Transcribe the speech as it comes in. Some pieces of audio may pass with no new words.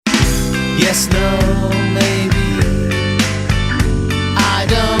Yes, no, maybe. I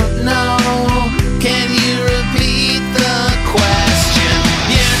don't know. Can you repeat the question?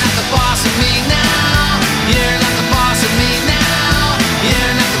 You're not the boss of me now. You're not the boss of me now.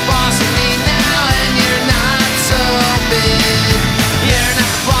 You're not the boss of me now. And you're not so big. You're not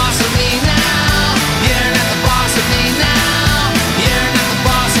the boss of me now. You're not the boss of me now. You're not the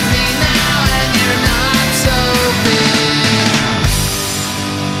boss of me now. And you're not so big.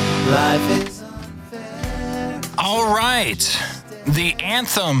 Life is unfair. All right. The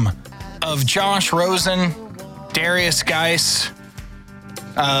anthem of Josh Rosen, Darius Geis,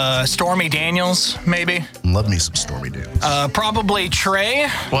 Stormy Daniels, maybe. Love me some Stormy Daniels. Probably Trey.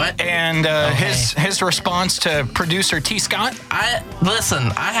 What? And his response to producer T. Scott. Listen,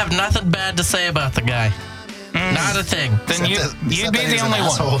 I have nothing bad to say about the guy. Not a thing. Then you'd be the only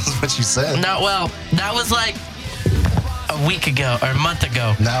one. Is what you said. No, well, that was like a week ago or a month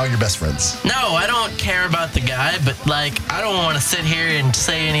ago. Now you're best friends. No, I don't care about the guy, but like I don't want to sit here and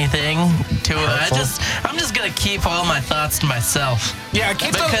say anything to it. I'm just gonna keep all my thoughts to myself. Yeah,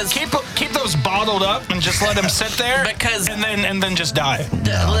 keep those bottled up and just let them sit there. Because and then just die.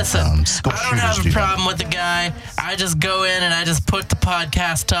 Listen, school I don't have shooters a do problem with the guy. I just go in and I just put the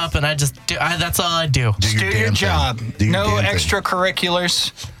podcast up and I just do. That's all I do. Just do your damn job. thing. Do your No damn thing.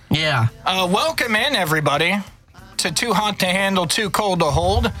 extracurriculars. Yeah. Welcome in, everybody, to Too Hot to Handle, Too Cold to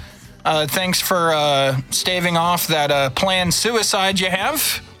Hold. Thanks for staving off that planned suicide you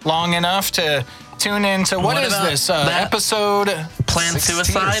have long enough to tune into, what is this, episode? Planned 16 or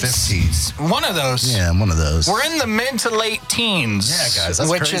suicides? 15. One of those. Yeah, one of those. We're in the mid to late teens. Yeah, guys, that's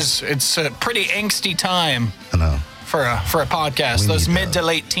which crazy. it's a pretty angsty time I know. for a podcast. We Those need mid that. to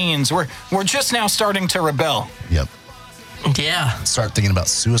late teens. We're just now starting to rebel. Yep. Yeah. Start thinking about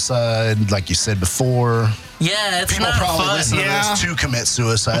suicide, like you said before. Yeah, it's People not probably fun. listen to Yeah. this to commit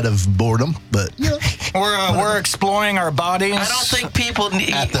suicide of boredom, but yeah. We're exploring our bodies. I don't think people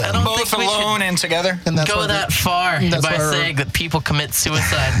need. At the- I don't both think we alone should and together. And that's go why that far that's by why we're- saying that people commit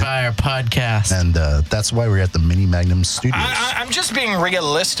suicide by our podcast. And that's why we're at the Mini Magnum Studios. I'm just being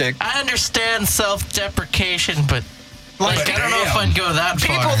realistic. I understand self-deprecation, but Like, I don't know if I'd go that far.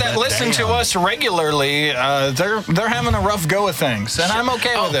 people that listen to us regularly, they're having a rough go of things, and I'm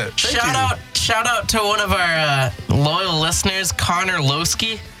okay with it. Shout out to one of our loyal listeners, Connor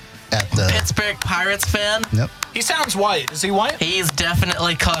Lowski, at the Pittsburgh Pirates fan. Yep. He sounds white. Is he white? He's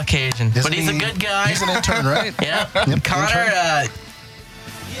definitely Caucasian, but he's a good guy. He's an intern, right? Yeah. Yep, Connor,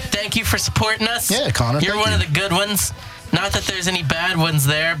 thank you for supporting us. Yeah, Connor, You're thank one you. of the good ones. Not that there's any bad ones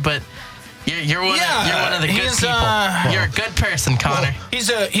there, but you're one of the good he's, people. You're a good person, Connor. He's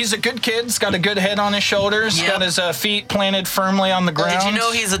a good kid. He's got a good head on his shoulders. Yep. Got his feet planted firmly on the ground. Did you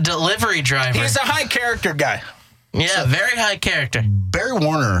know he's a delivery driver? He's a high character guy. Yeah, very high character. Barry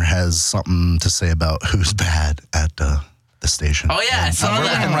Warner has something to say about who's bad at the station. Oh, yeah, I And, saw we're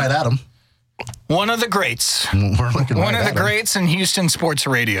that. looking right at him. One of the greats. We're looking One right of at the him. greats in Houston sports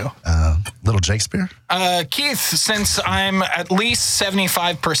radio. Little Shakespeare. Keith, since I'm at least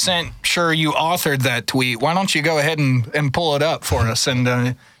 75% sure you authored that tweet, why don't you go ahead and pull it up for us,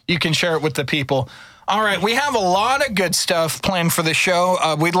 and you can share it with the people. All right, we have a lot of good stuff planned for the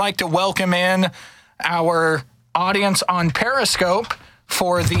show. We'd like to welcome in our audience on Periscope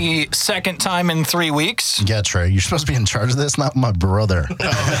for the second time in 3 weeks. Yeah, Trey, you're supposed to be in charge of this, not my brother.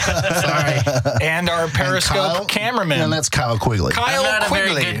 Sorry. And our Periscope Kyle- cameraman. And that's Kyle Quigley. I'm Kyle not a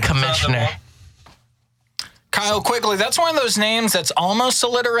Quigley. very good commissioner. Kyle Quigley. That's one of those names that's almost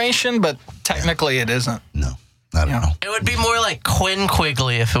alliteration, but technically it isn't. No, I don't know. It would be more like Quinn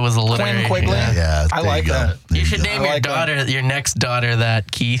Quigley if it was a Quinn literary. Quigley? Yeah, I there like you go. that. There You should go. name I your like daughter, your next daughter,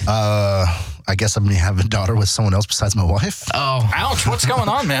 that, Keith. I guess I'm going to have a daughter with someone else besides my wife. Oh, Ouch, what's going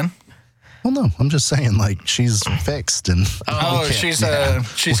on, man? Well, no, I'm just saying, like, she's fixed and... Oh, we can't-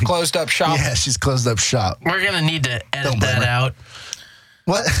 she's closed up shop. Yeah, she's closed up shop. we're gonna need to edit Don't blame that her. out.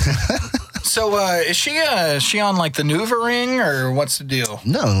 What? So is she on like the NuvaRing, or what's the deal?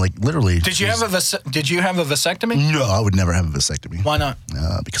 No, like, literally. Did you have a vasectomy? No, I would never have a vasectomy. Why not?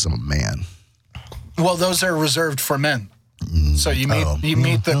 Because I'm a man. Well, those are reserved for men. So you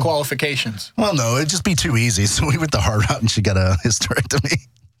meet the qualifications. Well, no, it'd just be too easy. So we went the hard route and she got a hysterectomy.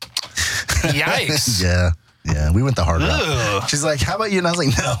 Yikes. Yeah, we went the hard Ugh. route. She's like, how about you? And I was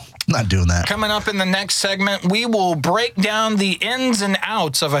like, no, I'm not doing that. Coming up in the next segment, we will break down the ins and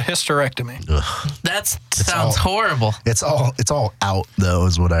outs of a hysterectomy. That sounds all- horrible. It's all out, though,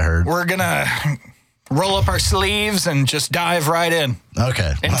 is what I heard. We're gonna roll up our sleeves and just dive right in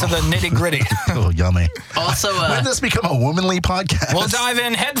Okay. into the nitty gritty. Oh, yummy. Also, When did this become a womanly podcast? We'll dive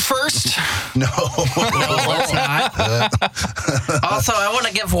in head first. No. no, let's not. Also, I want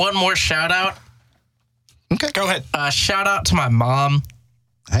to give one more shout out. Okay. Go ahead. Shout out to my mom.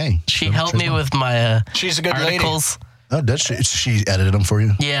 Hey. She helped me with my She's a good articles. Oh, did she? She edited them for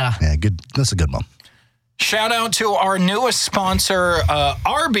you? Yeah. Yeah, good. That's a good mom. Shout out to our newest sponsor,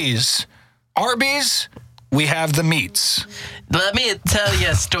 Arby's. Arby's, we have the meats. Let me tell you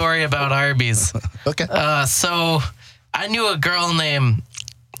a story about Arby's. Okay. So I knew a girl named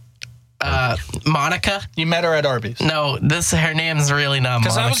Monica. You met her at Arby's. No, her name's really not Monica.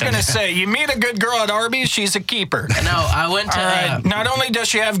 Because I was going to say, you meet a good girl at Arby's, she's a keeper. No, I went to All right. Not only does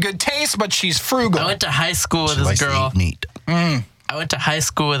she have good taste, but she's frugal. I went to high school with She likes this to girl. eat meat. I went to high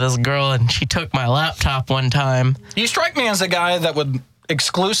school with this girl, and she took my laptop one time. You strike me as a guy that would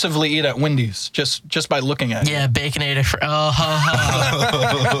exclusively eat at Wendy's just by looking at you. Yeah, Baconator for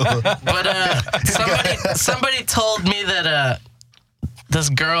But somebody told me that this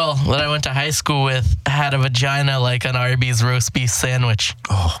girl that I went to high school with had a vagina like an Arby's roast beef sandwich,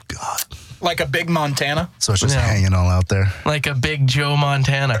 Oh, God. Like a big Montana. So it's just Yeah. hanging all out there. like a big Joe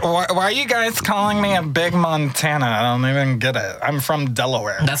Montana. Why are you guys calling me a big Montana? I don't even get it. I'm from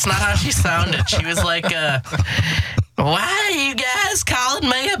Delaware. That's not how she sounded. She was like, "Why are you guys calling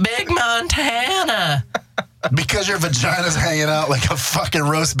me a big Montana?" Because your vagina's hanging out like a fucking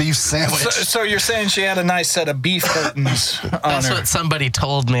roast beef sandwich. So you're saying she had a nice set of beef curtains on That's her. what somebody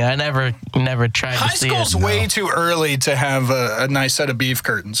told me. I never tried High to see school's it. way too early to have a nice set of beef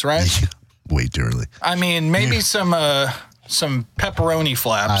curtains, right? Way too early. I mean, maybe some pepperoni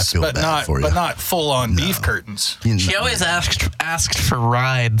flaps, I feel but bad for you. not full on beef curtains. You She know. always asked for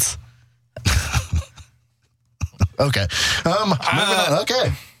rides. Okay. Moving on.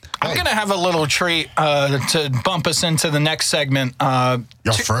 Okay. I'm gonna have a little treat to bump us into the next segment.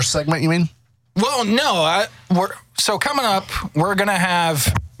 Your first segment, you mean? Well, no, so coming up, we're gonna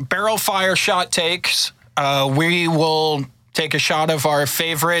have barrel fire shot takes. We will take a shot of our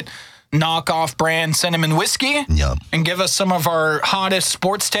favorite knockoff brand cinnamon whiskey Yep. and give us some of our hottest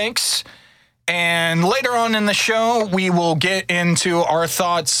sports takes. And later on in the show, we will get into our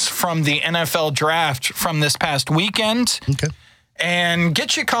thoughts from the NFL draft from this past weekend Okay. and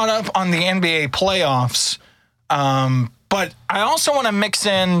get you caught up on the NBA playoffs. But I also want to mix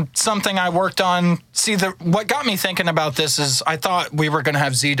in something I worked on. See, what got me thinking about this is I thought we were going to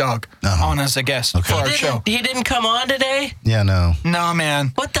have Z-Dog on as a guest for our show. He didn't come on today? Yeah, no. No,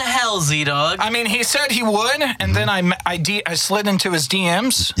 man. What the hell, Z-Dog? I mean, he said he would, and then I slid into his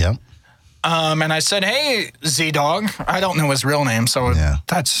DMs, Yep. and I said, "Hey, Z-Dog." I don't know his real name, so Yeah.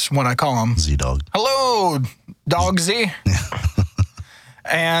 that's what I call him. Z-Dog. Hello, Dog Z.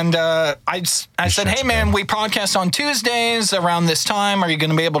 And I said, "Hey, man, we podcast on Tuesdays around this time. Are you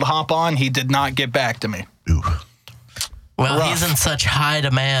going to be able to hop on?" He did not get back to me. Ooh. Well, rough. he's in such high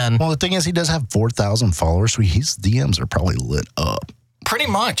demand. Well, the thing is, he does have 4,000 followers, so his DMs are probably lit up. Pretty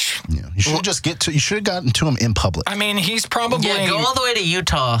much. Yeah. You should you should have gotten to him in public. I mean, he's probably Yeah, go all the way to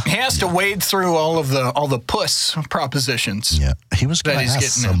Utah. he has to wade through all the puss propositions. Yeah. He was going to he's ask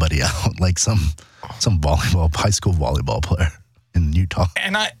getting in. somebody out, like some high school volleyball player in Utah.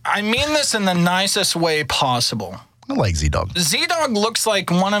 And I mean this in the nicest way possible. I like Z-Dog. Z-Dog looks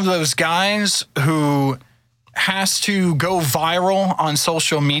like one of those guys who has to go viral on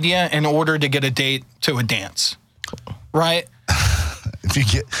social media in order to get a date to a dance. Right? If you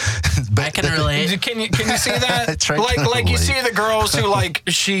get, I can relate. Can you see that? Try to like you relate. see the girls who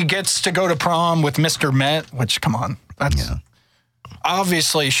she gets to go to prom with Mr. Met, which come on. That's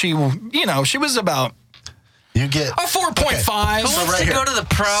obviously she was about You get a 4.5. Who wants to go to the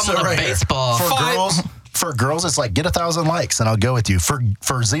prom with a right here. baseball? For girls, it's like get 1,000 likes and I'll go with you.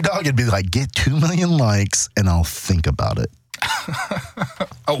 For Z-Dog, it'd be like get 2 million likes and I'll think about it.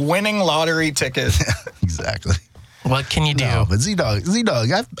 A winning lottery ticket. Exactly. What can you do? No, but Z-Dog,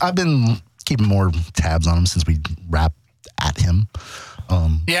 I've been keeping more tabs on him since we rapped at him.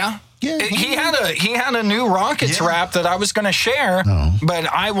 Yeah. Yeah. He had a new Rockets Yeah. rap that I was going to share, but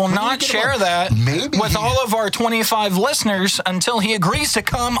I will not get share one? that Maybe with he- all of our 25 listeners until he agrees to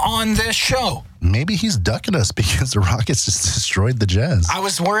come on this show. Maybe he's ducking us because the Rockets just destroyed the Jazz. I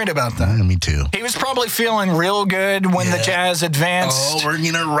was worried about that. Me too. He was probably feeling real good when the Jazz advanced. we're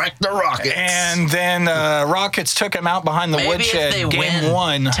going to wreck the Rockets. And then Rockets took him out behind the Maybe if woodshed they game win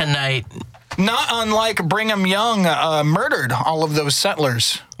one. tonight, Not unlike Brigham Young murdered all of those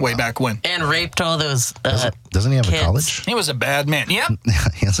settlers way back when. And raped all those Doesn't he have kids. a college? He was a bad man. Yep,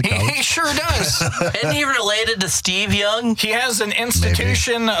 He has a college. he sure does. Isn't he related to Steve Young? He has an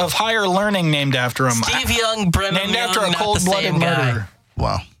institution of higher learning named after him. Steve Young, Brigham Named Young, after a not the cold-blooded same guy. murderer.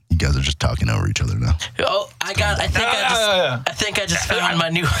 Wow. You guys are just talking over each other now. Oh, I think I just found my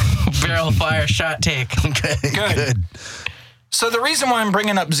new barrel fire shot take. Okay, Good. good. So the reason why I'm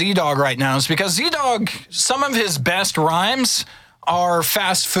bringing up Z-Dog right now is because Z-Dog, some of his best rhymes are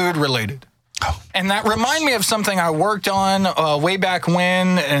fast food related. And that remind me of something I worked on way back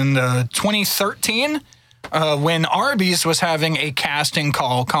when in 2013 when Arby's was having a casting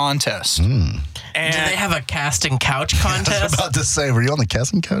call contest. And Do they have a casting couch I was contest? about to say, were you on the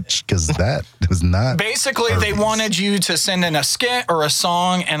casting couch? Because that was not. basically, they Arby's. wanted you to send in a skit or a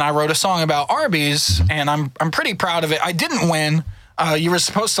song, and I wrote a song about Arby's, and I'm pretty proud of it. I didn't win. You were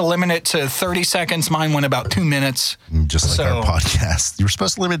supposed to limit it to 30 seconds. Mine went about 2 minutes. Just like our podcast. You were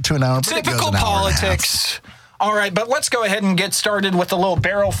supposed to limit it to an hour, but it goes Typical an hour and a half. politics. All right, but let's go ahead and get started with a little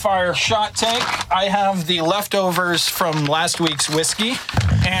barrel fire shot take. I have the leftovers from last week's whiskey,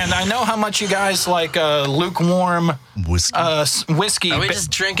 and I know how much you guys like lukewarm Whiskey. whiskey. Are we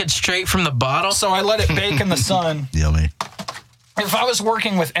just drinking straight from the bottle? So I let it bake in the sun. Yummy. If I was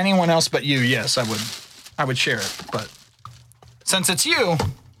working with anyone else but you, yes, I would share it. But since it's you,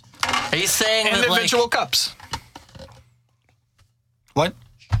 Are you saying that individual cups. What?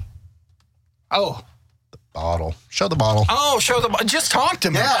 Oh. Bottle. Show the bottle. Oh, show them. Just talk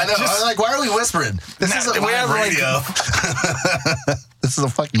to me. Yeah, I know. Just- I'm like, why are we whispering? This isn't we live have, like- radio. This is a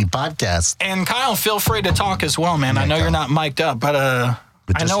fucking podcast. And Kyle, feel free to talk as well, man. I know Kyle. you're not mic'd up, but I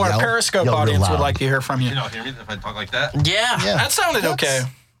just know our yell- Periscope yell real audience would loud. like to hear from you. You don't hear me if I talk like that? Yeah. Yeah. That sounded okay.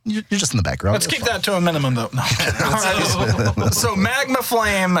 You're just in the background. Let's keep that to a minimum, though. No. All right. So Magma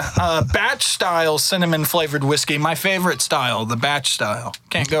Flame, batch style cinnamon flavored whiskey. My favorite style, the batch style.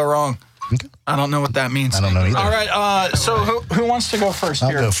 Can't go wrong. Okay. I don't know what that means. I don't know either. All right. So who wants to go first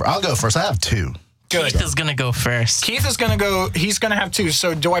here? I'll go first. I have two. Good. Keith is going to go first. Keith is going to go. He's going to have two.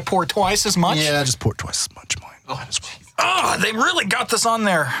 So do I pour twice as much? Yeah, just pour twice as much. Mine. Oh, they really got this on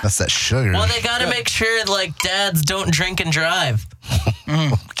there. That's that sugar. Well, they got to make sure, like, dads don't drink and drive.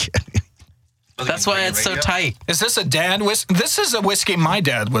 Okay. That's why it's so tight. Is this a dad whiskey? This is a whiskey my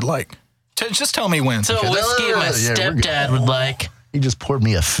dad would like. Just tell me when. So a whiskey no, my yeah, we're good. stepdad would like. He just poured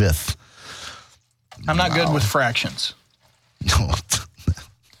me a fifth. I'm not good with fractions. No.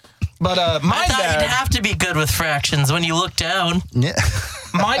 But my I thought you'd dad, have to be good with fractions when you look down. Yeah.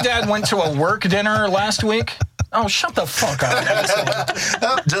 my dad went to a work dinner last week. Oh, shut the fuck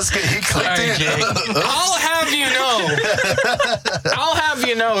up. Just he clicked Sorry, in. Jake. I'll have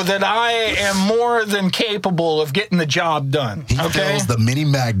you know that I am more than capable of getting the job done. He Okay. fills the mini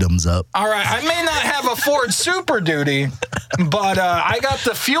magnums up. All right. I may not have a Ford Super Duty, but I got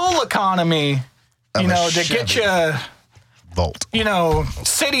the fuel economy, Of a to get Chevy. you, Volt.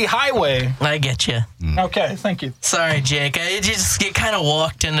 city highway. I get you. Okay. Thank you. Sorry, Jake. You kind of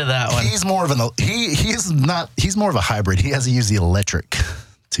walked into that one. He's more of he's more of a hybrid. He has to use the electric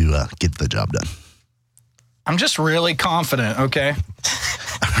to get the job done. I'm just really confident, okay,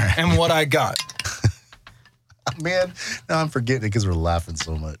 in what I got. Man, now I'm forgetting it because we're laughing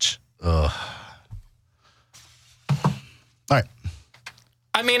so much. Ugh. All right.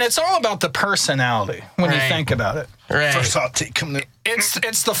 I mean, it's all about the personality when you Right. think about it. Right. First hot take coming in.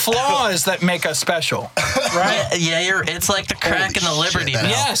 It's the flaws that make us special, right? Yeah, it's like the crack in the Holy Liberty shit, Bell.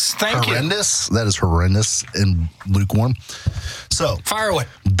 Yes, thank you. Horrendous. That is horrendous and lukewarm. So, Fire away.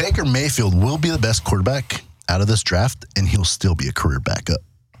 Baker Mayfield will be the best quarterback out of this draft, and he'll still be a career backup.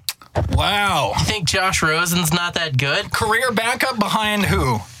 Wow. You think Josh Rosen's not that good? Career backup behind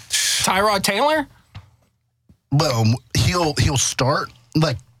who? Tyrod Taylor? Well, he'll start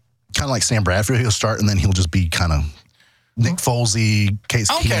kind of like Sam Bradford. He'll start, and then he'll just be kind of Nick Folesy, Case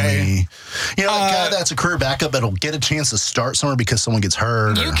Okay. Keenum. Guy that's a career backup that'll get a chance to start somewhere because someone gets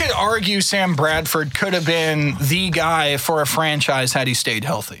hurt. You could argue Sam Bradford could have been the guy for a franchise had he stayed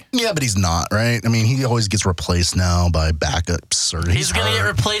healthy. Yeah, but he's not, right? I mean, he always gets replaced now by backups. Or He's going to get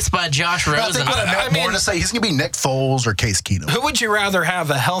hurt. replaced by Josh I Rosen. think I more mean- to say he's going to be Nick Foles or Case Keenum. Who would you rather have,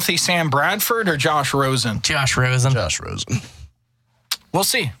 a healthy Sam Bradford or Josh Rosen? Josh Rosen. Josh Rosen. We'll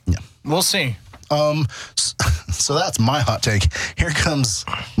see. Yeah. We'll see. So that's my hot take. Here comes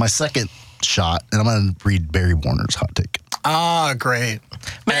my second shot, and I'm going to read Barry Warner's hot take. Ah, great.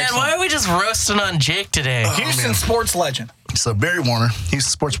 Man, why are we just roasting on Jake today? Houston sports legend. So Barry Warner, he's a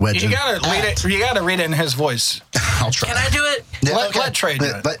sports legend. You gotta read it. You gotta read it in his voice. I'll try. Can I do it? Yeah, let Trey do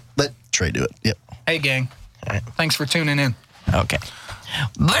it. Let Trey do it. Yep. Hey, gang. right. Thanks for tuning in. Okay.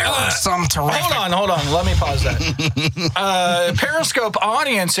 There are some terrific. Hold on. Let me pause that. Periscope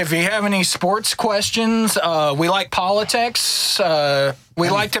audience, if you have any sports questions, we like politics. We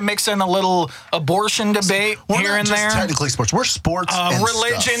like to mix in a little abortion debate We're here not and just there. technically sports. We're sports and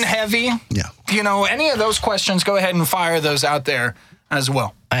Religion stuff. heavy. Yeah. You know, any of those questions, go ahead and fire those out there as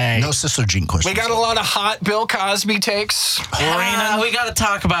well. Hey. No Sister Jean questions. We got a lot of hot Bill Cosby takes. We got to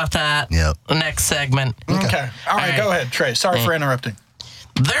talk about that. Yep. Next segment. Okay. All right, go ahead, Trey. Sorry for interrupting.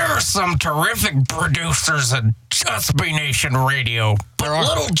 There are some terrific producers at Just Be Nation Radio, but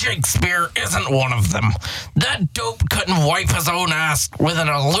Little Jake Spear isn't one of them. That dope couldn't wipe his own ass with an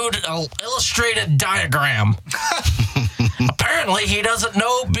illustrated diagram. Apparently, he doesn't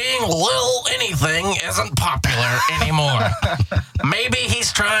know being Lil anything isn't popular anymore. Maybe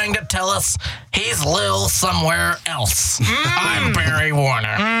he's trying to tell us he's Lil somewhere else. I'm Barry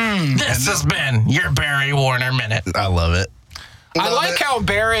Warner. This has been your Barry Warner Minute. I love it. I like how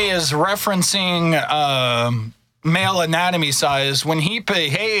Barry is referencing male anatomy size when he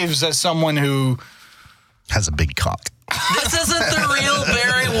behaves as someone who, Has a big cock. This isn't the real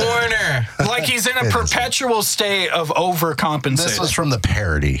Barry Warner. like he's in a perpetual state of overcompensating. This was from the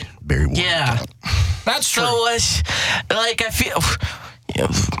parody, Barry Warner. Yeah. That's true. So, like, I feel...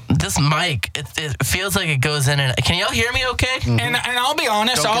 This mic, it feels like it goes in and... Can y'all hear me okay? And I'll be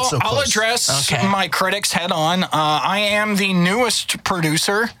honest, Don't get so I'll close. address Okay. my critics head on. I am the newest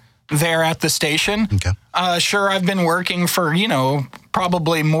producer there at the station. Okay. Sure, I've been working for,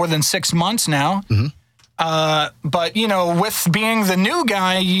 probably more than 6 months now. But, with being the new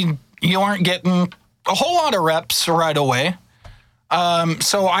guy, you aren't getting a whole lot of reps right away.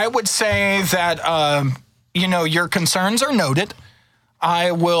 So I would say that, your concerns are noted.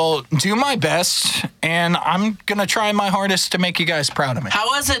 I will do my best, and I'm going to try my hardest to make you guys proud of me. How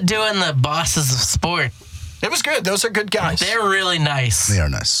was it doing the Bosses of Sport? It was good. Those are good guys. They're really nice. They are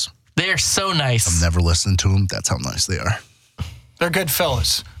nice. They're so nice. Never listened to them. That's how nice they are. They're good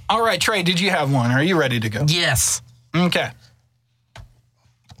fellas. All right, Trey, did you have one? Are you ready to go? Yes. Okay.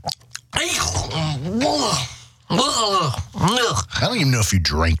 I don't even know if you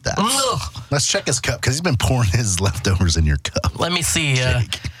drank that. Let's check his cup because he's been pouring his leftovers in your cup. Let me see.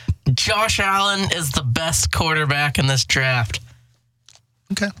 Josh Allen is the best quarterback in this draft.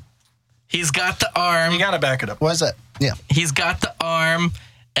 Okay. He's got the arm. You got to back it up. Why is that? Yeah. He's got the arm,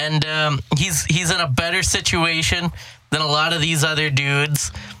 and he's in a better situation than a lot of these other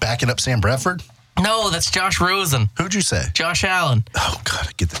dudes. Backing up Sam Bradford? No, that's Josh Rosen. Who'd you say? Josh Allen. Oh, God,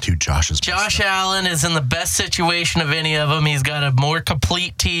 I get the two Joshes. Josh Allen is in the best situation of any of them. He's got a more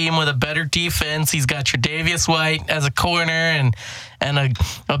complete team with a better defense. He's got Tre'Davious White as a corner and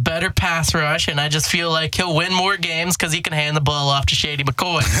a better pass rush. And I just feel like he'll win more games because he can hand the ball off to Shady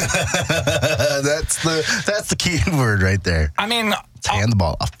McCoy. That's the key word right there. I mean, Hand the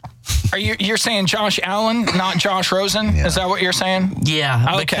ball off. you're saying Josh Allen, not Josh Rosen? Yeah. Is that what you're saying? Yeah,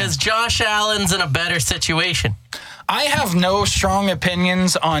 Okay. because Josh Allen's in a better situation. I have no strong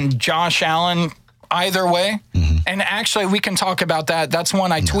opinions on Josh Allen either way. And actually, we can talk about that. That's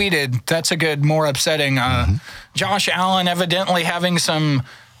one I tweeted. That's a good, more upsetting. Josh Allen evidently having some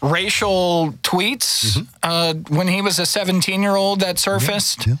racial tweets when he was a 17-year-old that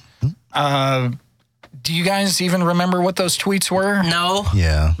surfaced. Do you guys even remember what those tweets were? No,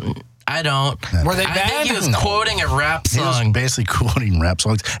 Yeah. I don't. Were they I bad? think he was No. quoting a rap He was song. basically quoting rap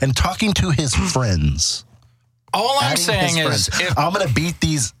songs and talking to his friends. All I'm Adding saying his is, friends. I'm going to beat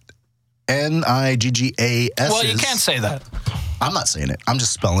these Niggas. well, you can't say that. I'm not saying it. I'm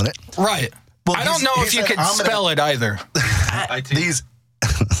just spelling it. Right. Well, I don't know he if you said, could "I'm gonna-" spell it either. These.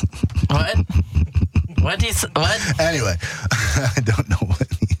 What? What? Anyway, I don't know what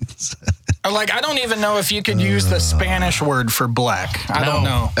he said. Or like, I don't even know if you could use the Spanish word for black. I don't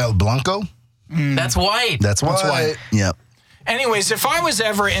know. El Blanco? That's white. That's why. why. Yep. Anyways, if I was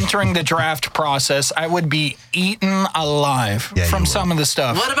ever entering the draft process, I would be eaten alive Yeah, you from would. some of the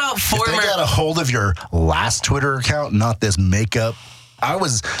stuff. What about If they former? got a hold of your last Twitter account, not this makeup. I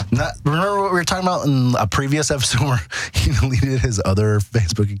was not. Remember what we were talking about in a previous episode where he deleted his other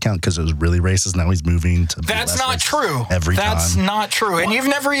Facebook account because it was really racist. Now he's moving to. be That's less not racist true. Every That's time. not true. And you've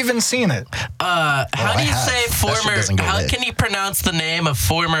never even seen it. How do I you have. say That shit former? doesn't go How away. can you pronounce the name of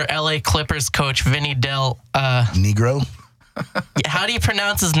former LA Clippers coach Vinny Del? Negro, How do you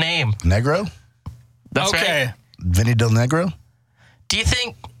pronounce his name? Negro, That's Okay. right. Vinny Del Negro. Do you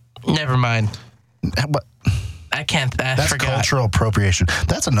think? Never mind. What? I can't. I That's forgot. cultural appropriation.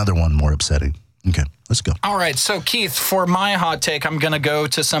 That's another one more upsetting. Okay, let's go. All right. So, Keith, for my hot take, I'm going to go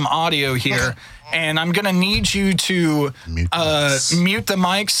to some audio here. And I'm going to need you to Mute the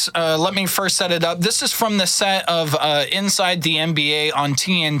mics. Let me first set it up. This is from the set of Inside the NBA on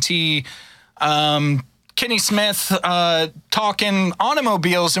TNT. Kenny Smith talking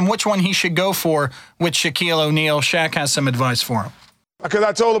automobiles and which one he should go for with Shaquille O'Neal. Shaq has some advice for him. Because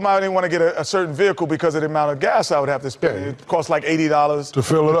I told him I didn't want to get a certain vehicle because of the amount of gas I would have to spend. It costs like $80 To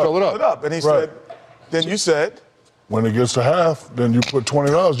fill it up. fill it up. And he Right. said, then you said, When it gets to half, then you put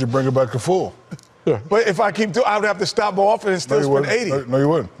 $20, you bring it back to full. but if I keep doing, I would have to stop more often and still you spend wouldn't. 80. No, you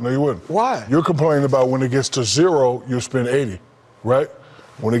wouldn't. No, you wouldn't. Why? You're complaining about when it gets to 0, you spend 80, right?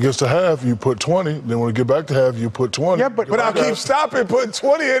 When it gets to half, you put 20. Then when it get back to half, you put 20. Yeah, but I'll keep stopping, putting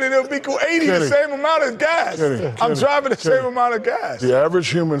 20 in, and it'll equal 80, Kenny. the same amount of gas. I'm Kenny, driving the Kenny. same amount of gas. The average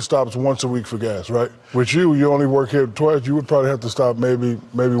human stops once a week for gas, right? With you only work here twice. You would probably have to stop maybe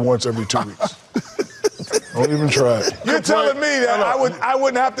once every 2 weeks. Don't even try it. You're telling me that I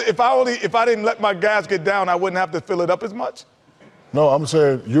wouldn't have to, if I didn't let my gas get down, I wouldn't have to fill it up as much? No, I'm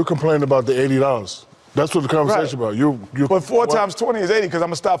saying you're complaining about the $80. That's what the conversation about. You. But 4 times 20 is 80 because I'm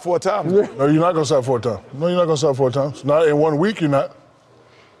going to stop 4 times. No, you're not gonna stop 4 times. No, you're not gonna stop 4 times. Not in 1 week. You're not.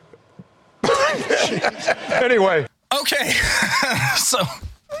 Anyway. Okay.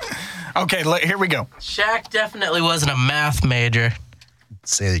 Here we go. Shaq definitely wasn't a math major.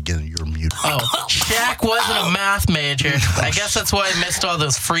 Say it again. You're muted. Oh, Shaq wasn't a math major. I guess that's why he missed all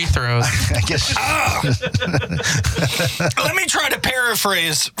those free throws. I guess. Let me try to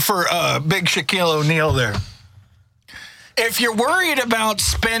paraphrase for big Shaquille O'Neal there. If you're worried about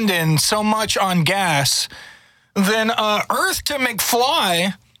spending so much on gas, then Earth to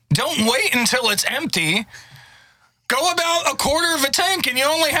McFly, don't wait until it's empty. Go about a quarter of a tank and you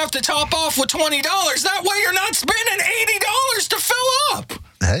only have to top off with $20. That way you're not spending $80 to fill up.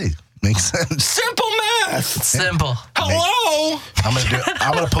 Hey, makes sense. Simple math. Simple. Hello?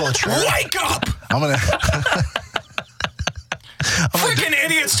 I'm gonna pull a trick. Wake up. I'm gonna. Freaking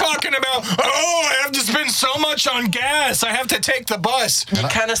idiots talking about, I have to spend so much on gas. I have to take the bus. You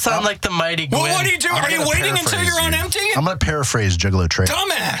kind of sound like the Mighty Gwyn. Well, what do you do? I'm Are you gonna waiting until paraphrase you're on you. empty? I'm gonna paraphrase Juggalo Trey.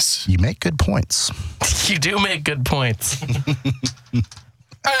 Dumbass. You make good points. You do make good points.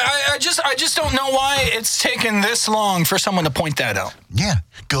 I just don't know why it's taken this long for someone to point that out. Yeah,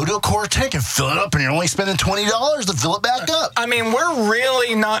 go to a quarter tank and fill it up, and you're only spending $20 to fill it back up. I mean, we're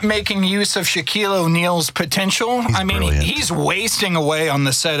really not making use of Shaquille O'Neal's potential. Brilliant. He's wasting away on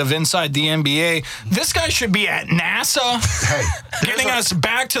the set of Inside the NBA. This guy should be at NASA, Hey, getting us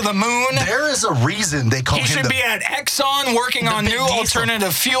back to the moon. there is a reason they call He him should be at Exxon working on big new diesel.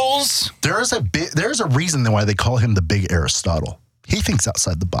 alternative fuels. There's a reason why they call him the Big Aristotle. He thinks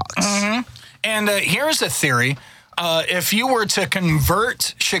outside the box. And here's a theory. If you were to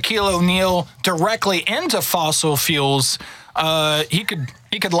convert Shaquille O'Neal directly into fossil fuels, he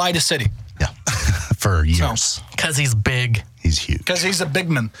could light a city Yeah, for years. Because he's big. He's huge. because he's a big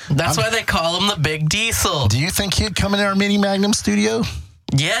man. That's why they call him the Big Diesel. Do you think he'd come in our Mini Magnum studio?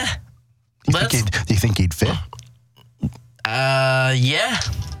 Yeah. Do you think he'd fit? Yeah.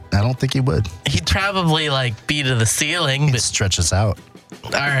 I don't think he would. He'd probably be to the ceiling, It but stretches out.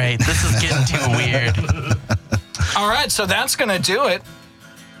 all right, this is getting too weird. All right, so that's going to do it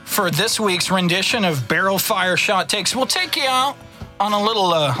for this week's rendition of Barrel Fire Shot Takes. We'll take you out on a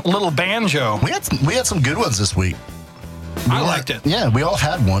little banjo. We had some good ones this week. I liked it. Yeah, we all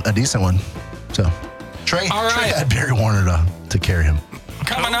had a decent one. So Trey All right. had Barry Warner to carry him.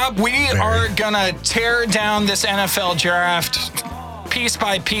 Coming up, we are going to tear down this NFL draft piece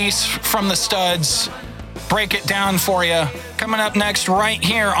by piece from the studs, break it down for you. Coming up next right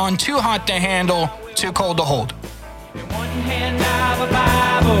here on Too Hot to Handle, Too Cold to Hold. In one hand I have a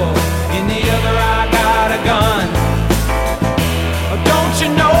Bible, in the other I got a gun. Oh, don't you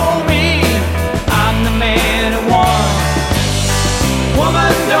know me? I'm the man who won.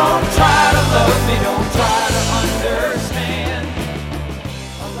 Woman, don't try to love me, don't try to understand.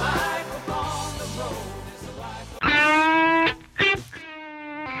 A life upon the road is a life.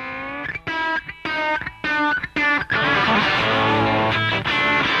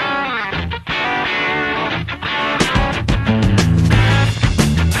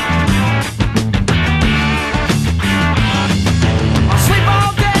 Sleep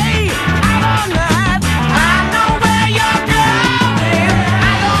all day, out all night. I know where you're going.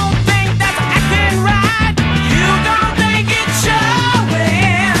 I don't think that's acting right. You don't think it's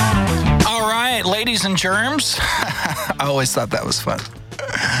showing. All right, ladies and germs. I always thought that was fun.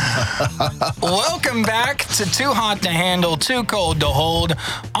 Welcome back to Too Hot to Handle, Too Cold to Hold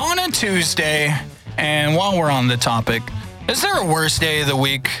on a Tuesday. And while we're on the topic, is there a worse day of the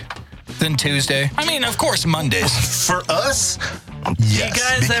week than Tuesday? I mean, of course, Mondays. For us,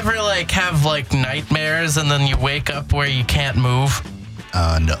 Yes. You guys ever have nightmares and then you wake up where you can't move?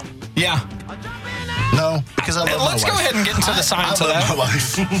 No. Yeah. No, because I love my Let's wife. go ahead and get into the science I of love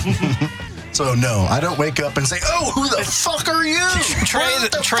that. my wife. So no, I don't wake up and say, "Oh, who the fuck are you?"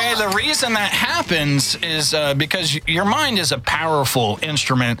 Trey, the reason that happens is because your mind is a powerful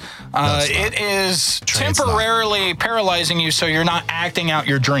instrument. It is Trey, it's temporarily paralyzing you so you're not acting out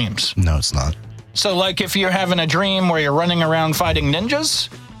your dreams. No, it's not. So, like, if you're having a dream where you're running around fighting ninjas,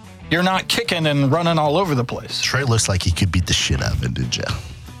 you're not kicking and running all over the place. Trey looks like he could beat the shit out of a ninja.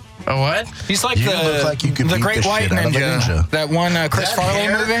 A what? He's like You look like you could the beat Great the White shit out of a ninja. That one Chris That Farley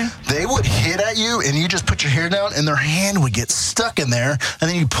hair, movie. They would hit at you, and you just put your hair down, and their hand would get stuck in there, and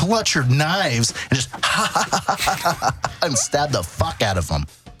then you pull out your knives and just and stab the fuck out of them.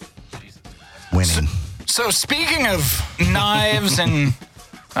 Winning. So speaking of knives and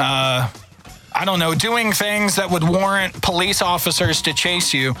I don't know, doing things that would warrant police officers to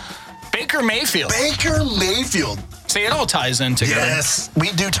chase you, Baker Mayfield. Baker Mayfield. See, it all ties in together. Yes, we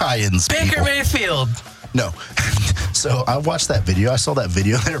do tie-ins. Baker people. Mayfield. No. So I watched that video. I saw that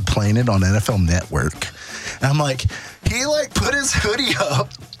video. They were playing it on NFL Network. And I'm like, he put his hoodie up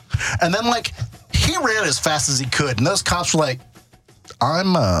and then he ran as fast as he could. And those cops were like,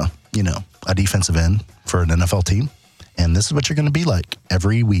 I'm a defensive end for an NFL team. And this is what you're going to be like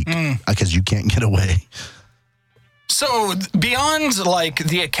every week because you can't get away. So beyond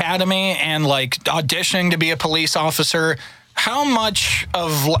the academy and auditioning to be a police officer, how much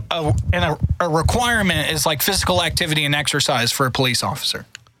of a requirement is physical activity and exercise for a police officer?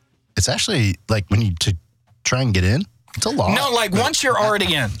 It's actually when you to try and get in, it's a lot. No, once you're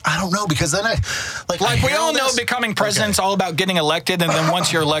already in. I don't know because then I we all know becoming president's all about getting elected, and then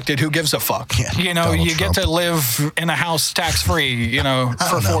once you're elected, who gives a fuck? Yeah, you Donald get Trump. to live in a house tax-free, for don't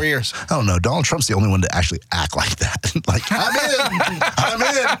know. 4 years. I don't know. Donald Trump's the only one to actually act like that. I'm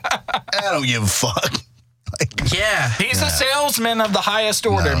in. I don't give a fuck. Yeah. He's a salesman of the highest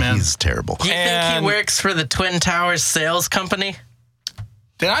order, No, man. he's terrible. You think And- he works for the Twin Towers sales company?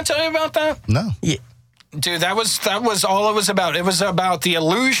 Did I tell you about that? No. Yeah. Dude, that was all it was about. It was about the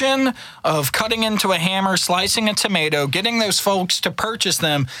illusion of cutting into a hammer, slicing a tomato, getting those folks to purchase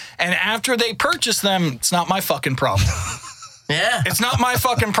them, and after they purchase them, it's not my fucking problem. Yeah. It's not my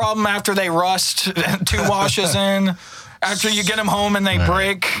fucking problem after they rust 2 washes in, after you get them home and they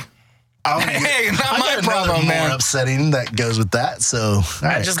break. Hey, not my got problem, another man. more upsetting that goes with that. So all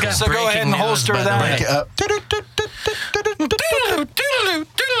right, I just cool. got So go breaking ahead and news, holster by the that. way. Break it up.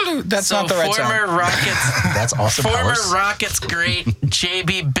 That's So not the right former sound. Rockets That's awesome. former Powers. Rockets great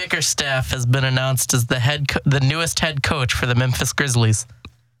JB Bickerstaff has been announced as the newest head coach for the Memphis Grizzlies.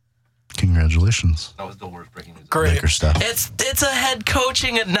 Congratulations, Great. Baker stuff. It's a head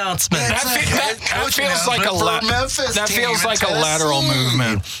coaching announcement. That feels like a lateral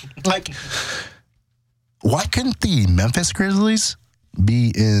movement. Why couldn't the Memphis Grizzlies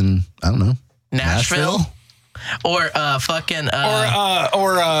be in Nashville? Or Knoxville.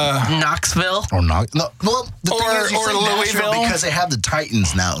 Or not? No. Well, the thing is, you Or say Nashville Louisville. because they have the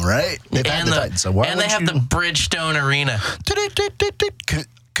Titans now, right? They've had the Titans. So why and they have the Bridgestone Arena.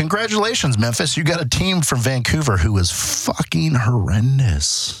 Congratulations, Memphis. You got a team from Vancouver who is fucking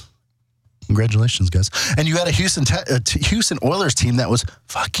horrendous. Congratulations, guys. And you got a Houston Oilers team that was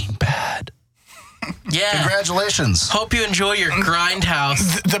fucking bad. Yeah. Congratulations. Hope you enjoy your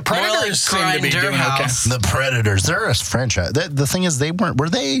grindhouse. The Predators seem to be doing okay. The Predators. They're a franchise. The thing is, were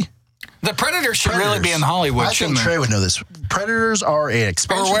they? The Predators should really be in Hollywood, I think shouldn't Trey they? would know this. Predators are an Or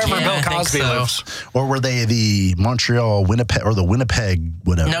expansion wherever team. Yeah, Bill I think Cosby so. lives. Or were they the Montreal, Winnipeg, or the Winnipeg,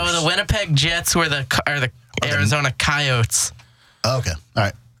 whatever? No, the Winnipeg Jets were the Arizona Coyotes. Okay. All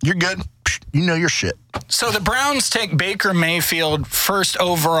right. You're good. You know your shit. So the Browns take Baker Mayfield first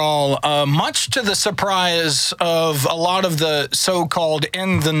overall, much to the surprise of a lot of the so-called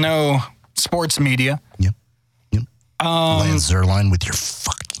in-the-know sports media. Yep. Lance Zerline with your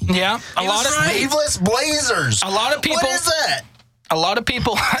fucking Yeah, a lot of sleeveless blazers. A lot of people- What is that? a lot of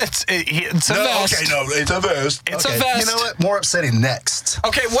people. It's a vest. Okay, no, it's a vest. It's a Okay, vest. You know what? More upsetting next.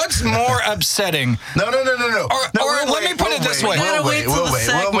 Okay, what's more upsetting? No. Or let me put it this way. gotta wait till the We'll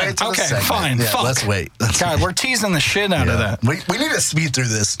segment. wait till the Okay, segment. fine. Yeah, Fuck. let's wait. God, we're teasing the shit out of that. We need to speed through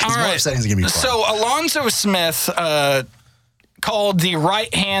this because All more right. upsetting is going to be fun. So Alonzo Smith, called the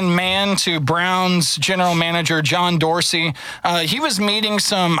right-hand man to Browns general manager John Dorsey. He was meeting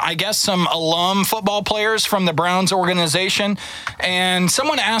some alum football players from the Browns organization, and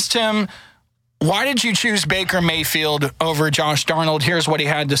someone asked him, why did you choose Baker Mayfield over Josh Darnold? Here's what he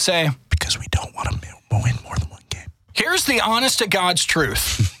had to say. because we don't want to win more than one game. Here's the honest to God's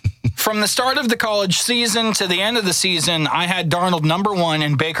truth. From the start of the college season to the end of the season, I had Darnold number 1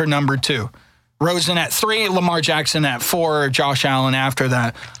 and Baker number 2. Rosen at 3, Lamar Jackson at 4, Josh Allen after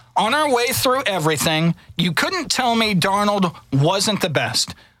that. On our way through everything, you couldn't tell me Darnold wasn't the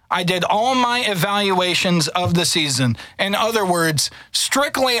best. I did all my evaluations of the season. In other words,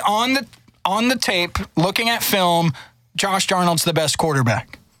 strictly on the tape, looking at film, Josh Darnold's the best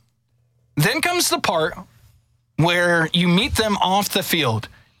quarterback. Then comes the part where you meet them off the field.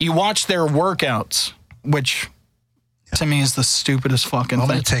 You watch their workouts, which to me is the stupidest fucking I'm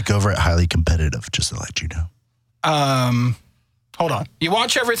thing. going to take over at highly competitive, just to let you know. Hold on. You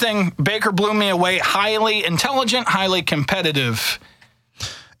watch everything. Baker blew me away. Highly intelligent, highly competitive.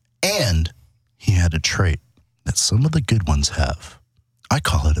 And he had a trait that some of the good ones have. I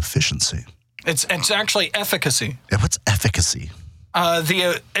call it efficiency. It's actually efficacy. And what's efficacy?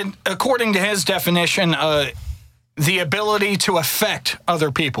 According to his definition, the ability to affect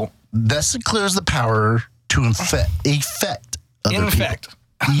other people. This includes the power to affect other Infect. people.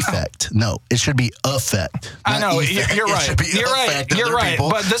 Effect. No, it should be affect. I know. Effect. You're It right. should be You're right. affect You're other right. people.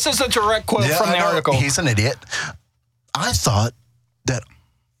 But this is a direct quote from the I know. article. He's an idiot. I thought that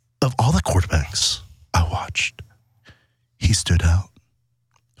of all the quarterbacks I watched, he stood out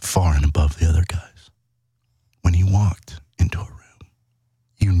far and above the other guys. When he walked into a room,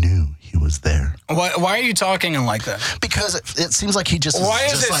 you knew he was there. Why are you talking like that? Because it seems like he just. Why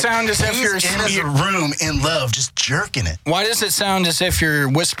is does just it like, sound as if he's you're in his room in love, just jerking it? Why does it sound as if you're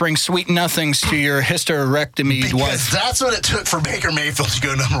whispering sweet nothings to your hysterectomy Because wife? that's what it took for Baker Mayfield to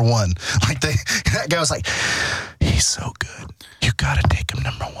go number 1. Like that guy was like, he's so good. You gotta take him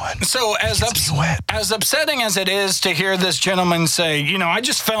number 1. So as upsetting as it is to hear this gentleman say, I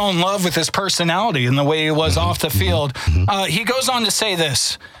just fell in love with his personality and the way he was off the field, he goes on to say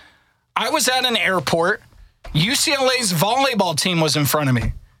this. I was at an airport. UCLA's volleyball team was in front of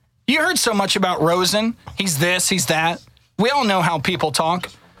me. You heard so much about Rosen. He's this, he's that. We all know how people talk.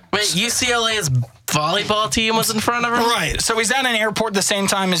 Wait, UCLA's volleyball team was in front of him? Right. So he's at an airport the same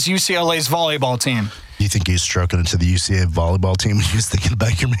time as UCLA's volleyball team. You think he's stroking into the UCLA volleyball team when he was thinking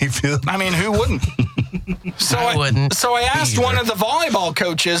Baker Mayfield? I mean, who wouldn't? So I wouldn't. So I asked one of the volleyball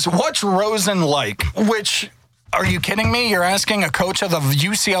coaches, what's Rosen like? Which, are you kidding me? You're asking a coach of the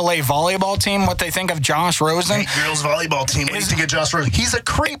UCLA volleyball team what they think of Josh Rosen? Hey, girls volleyball team. What do you think of Josh Rosen? He's a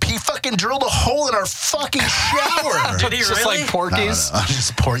creep. He fucking drilled a hole in our fucking shower. Did he Just really? like Porky's. I'm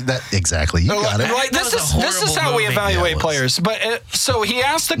just pouring that. Exactly. You got it. Like, That this was a is how horrible we movie. evaluate Yeah, it was. players. But so he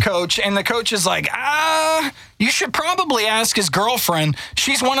asked the coach, and the coach is like, you should probably ask his girlfriend.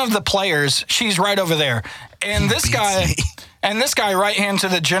 She's one of the players. She's right over there. And this guy, right hand to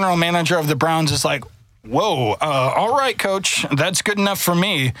the general manager of the Browns, is like, whoa, all right, coach, that's good enough for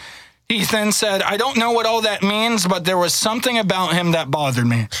me. He then said, I don't know what all that means, but there was something about him that bothered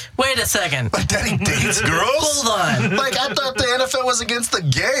me. Wait a second. Like that he dates girls? Hold on. Like, I thought the NFL was against the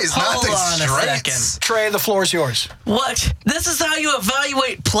gays, not Hold the on a straights. second. Trey, the floor is yours. What? This is how you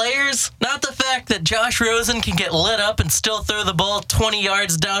evaluate players? Not the fact that Josh Rosen can get lit up and still throw the ball 20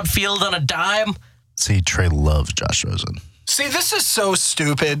 yards downfield on a dime? See, Trey loves Josh Rosen. See, this is so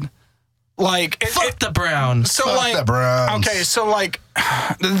stupid. Like, Fuck the Browns. So, Fuck like, the Browns. okay, so, like,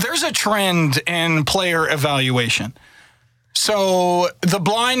 there's a trend in player evaluation. So, The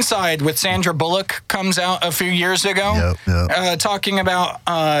Blind Side with Sandra Bullock comes out a few years ago, talking about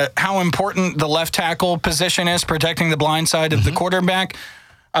how important the left tackle position is, protecting the blind side of the quarterback.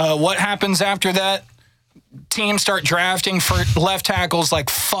 What happens after that? Teams start drafting for left tackles like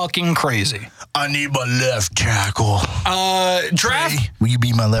fucking crazy. I need my left tackle. Draft. Hey, will you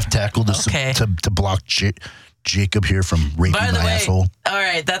be my left tackle Okay. to block Jacob here from raping By the my way, asshole? all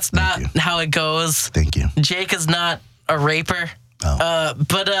right, that's not how it goes. Thank you. Jake is not a raper. Oh.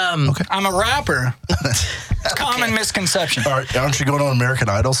 Okay. I'm a rapper. It's common misconception. Aren't you going on American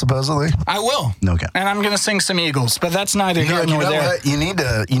Idol, supposedly? I will. Okay. And I'm going to sing some Eagles, but that's neither No, here you nor know there. what? You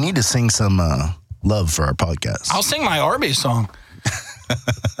need to sing some love for our podcast. I'll sing my Arby's song.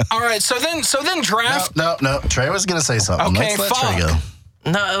 All right, so then draft. No. Trey was gonna say something. Okay, Let's let Trey fuck.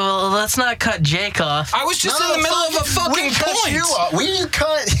 go. No, well, let's not cut Jake off. I was just in the middle of a fucking point. We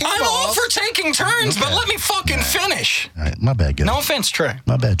cut him I'm all off. for taking turns, but let me fucking finish. All right, my bad, guys. No offense, Trey.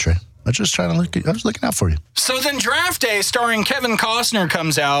 My bad, Trey. I was just trying to look. I was looking out for you. So then Draft Day starring Kevin Costner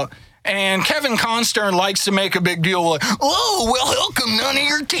comes out, and Kevin Costner likes to make a big deal like, oh, well, how come none of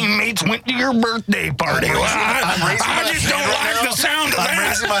your teammates went to your birthday party? Well, I just don't like the sound of I'm that.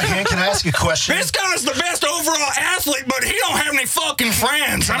 raising my hand. Can I ask you a question? This guy's the best overall athlete, but he don't have any fucking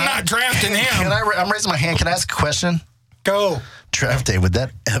friends. I'm not drafting him. I'm raising my hand. Can I ask a question? Go. Draft day, would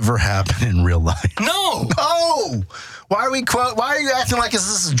that ever happen in real life? No. Oh, Why are you acting like this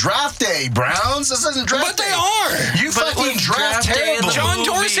is draft day, Browns? This isn't draft But day. they are. You But it fucking was draft draft day in terrible. the John movie.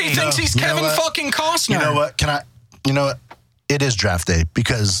 Dorsey thinks he's You know Kevin what? fucking Costner. You know what? You know what? It is draft day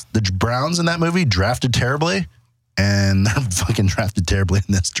because the Browns in that movie drafted terribly, and they're fucking drafted terribly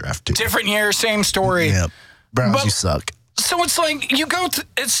in this draft too. Different year, same story. Yep. Browns, But- you suck. So it's like you go.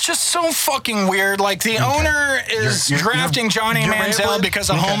 It's just so fucking weird. Like the owner is You're- drafting Johnny you're Manziel rambling? because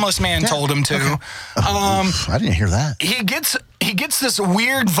a Okay. homeless man Yeah. told him to. I didn't hear that. He gets this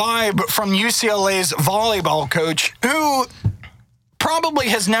weird vibe from UCLA's volleyball coach who probably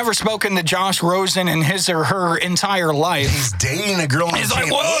has never spoken to Josh Rosen in his or her entire life. He's dating a girl. On He's the like,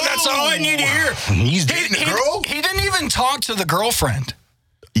 team. whoa, that's all I need to hear. He's dating a girl. He didn't even talk to the girlfriend.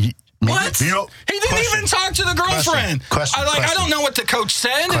 What? You know, He didn't question. even talk to the girlfriend. Question. I don't know what the coach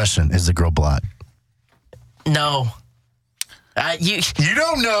said. Question: is the girl black? No. You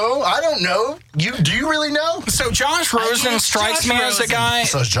don't know. I don't know. Do you really know? So Josh Rosen it's strikes Josh me as a Rosen. guy.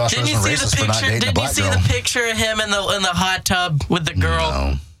 So is Josh Didn't Rosen you see racist the for not picture? dating a Didn't you black see girl? the picture of him in the hot tub with the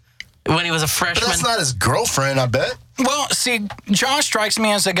girl No. when he was a But freshman? that's not his girlfriend, I bet. Well, see, Josh strikes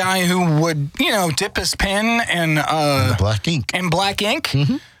me as a guy who would, dip his pen in Black ink. black ink,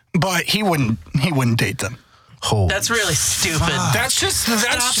 but he wouldn't date them. Holy That's really stupid. That's just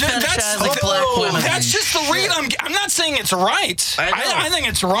fetishizing black women. That's just the read. I'm not saying it's right. I know. I think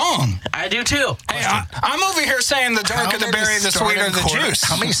it's wrong. I do too. Hey, I'm over here saying the darker the berry, the sweeter the juice.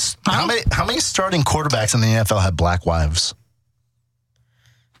 How many starting quarterbacks in the NFL have black wives?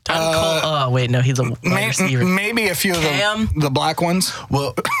 Oh wait, no, he's a wide receiver. Maybe a few of Cam? the black ones.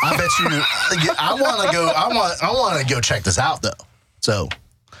 Well, I bet you. I want to go. I want to go check this out though. So,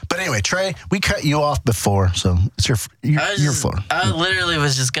 but anyway, Trey, we cut you off before, so it's your floor. I literally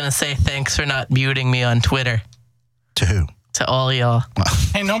was just gonna say thanks for not muting me on Twitter. To who? To all y'all.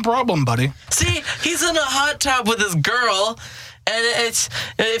 Hey, no problem, buddy. See, he's in a hot tub with his girl, and it's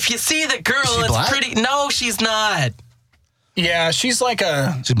if you see the girl, she it's black? pretty. No, she's not. Yeah, she's like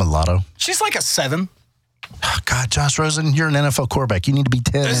a She's mulatto. 7. Oh, God, Josh Rosen, you're an NFL quarterback. You need to be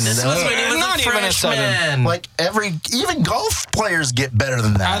 10. This was when he was Not a even a seven. freshman. like even golf players get better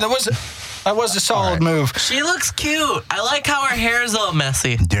than that. That was a solid move. She looks cute. I like how her hair's all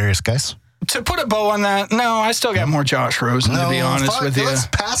messy. Darius, guys. To put a bow on that, no, I still got more Josh Rosen, to be honest fuck, with you. Let's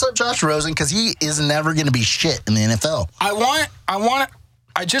pass up Josh Rosen because he is never going to be shit in the NFL.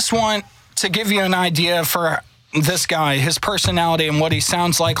 I just want to give you an idea for this guy, his personality and what he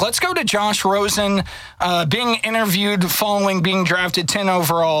sounds like. Let's go to Josh Rosen being interviewed following being drafted 10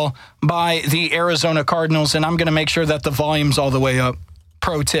 overall by the Arizona Cardinals, and I'm going to make sure that the volume's all the way up.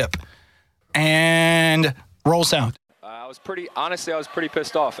 Pro tip. And roll sound. I was pretty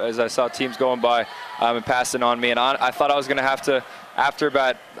pissed off as I saw teams going by and passing on me. And I thought I was going to have to, after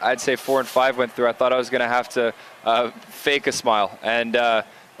about, I'd say 4 and 5 went through, I thought I was going to have to fake a smile and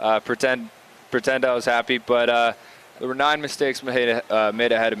pretend I was happy. But there were 9 mistakes made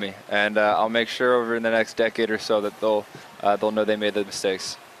ahead of me. And I'll make sure over in the next decade or so that they'll know they made the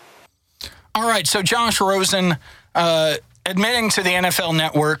mistakes. All right, so Josh Rosen admitting to the NFL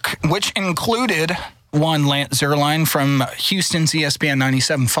Network, which included one Lance Zierlein from Houston's ESPN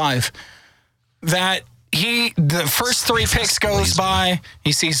 97.5, that the first 3 picks goes by,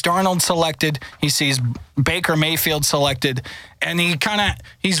 he sees Darnold selected, he sees Baker Mayfield selected, and he's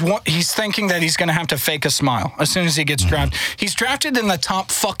thinking that he's going to have to fake a smile as soon as he gets drafted. He's drafted in the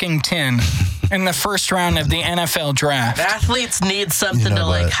top fucking 10 in the first round of the NFL draft. Athletes need something to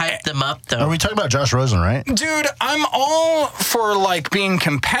like hype them up, though. Are we talking about Josh Rosen, right? Dude, I'm all for like being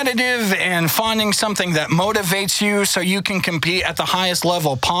competitive and finding something that motivates you so you can compete at the highest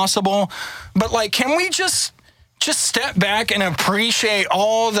level possible. But like, can we just step back and appreciate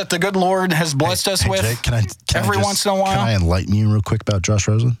all that the good Lord has blessed us with Jake, can every once in a while? Can I enlighten you real quick about Josh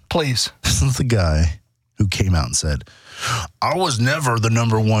Rosen? Please. This is the guy who came out and said, I was never the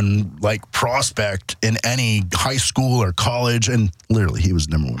number one prospect in any high school or college, and literally he was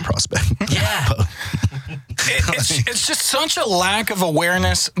number 1 prospect. Yeah. It's just such a lack of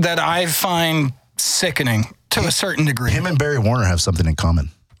awareness that I find sickening to a certain degree. Him and Barry Warner have something in common.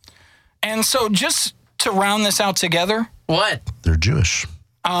 And so just to round this out together. What? They're Jewish.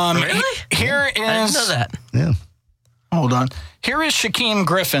 Really? Here is... I didn't know that. Yeah. Hold on. Here is Shaquem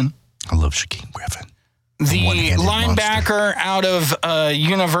Griffin. I love Shaquem Griffin. The One-handed linebacker out of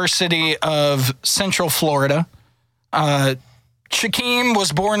University of Central Florida. Shaquem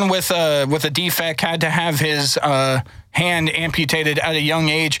was born with a defect, had to have his hand amputated at a young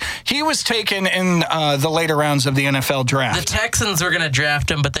age. He was taken in the later rounds of the NFL draft. The Texans were going to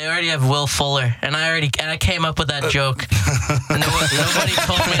draft him, but they already have Will Fuller, and I came up with that joke. Nobody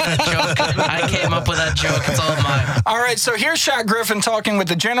told me that joke. I came up with that joke. It's all mine. All right, so here's Shaq Griffin talking with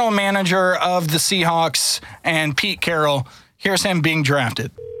the general manager of the Seahawks and Pete Carroll. Here's him being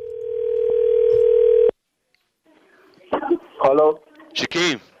drafted. Hello?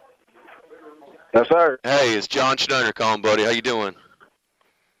 Shaquem. Yes, sir. Hey, it's John Schneider calling, buddy. How you doing?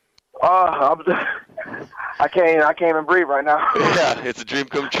 I can't even breathe right now. Yeah, it's a dream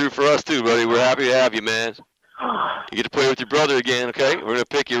come true for us too, buddy. We're happy to have you, man. You get to play with your brother again, okay? We're gonna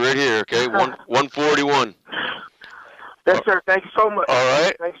pick you right here, okay? 141. Yes, sir. Thank you so much. All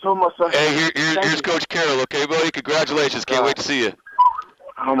right. Thank you so much, sir. Hey, here's Coach Carroll, okay, buddy? Congratulations. Can't wait to see you.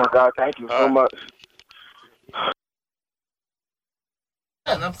 Oh my God, thank you so much.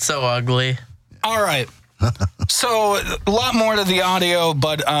 That's so ugly. All right. So a lot more to the audio,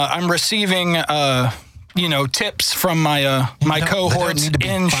 but I'm receiving, tips from my my cohorts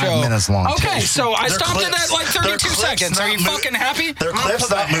in show. 5 minutes long. Okay, tips. so I They're stopped it clips. at like 32 They're clips, seconds. Are you not fucking happy? They're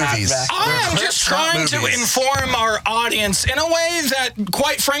clips, not movies. I am just trying to inform our audience in a way that,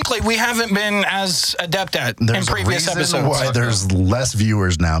 quite frankly, we haven't been as adept at in previous a reason episodes. why there's less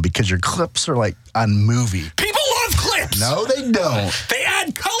viewers now, because your clips are like on movie. People love clips. No, they don't. They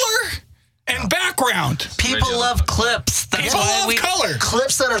add color and background. People love clips. That's People why love color.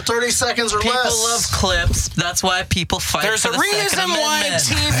 Clips that are 30 seconds or People less. love clips. That's why people fight There's for a the Second reason why Amendment.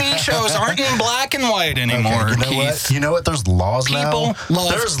 TV shows aren't in black and white anymore, Okay, Keith. You know what? There's laws People now.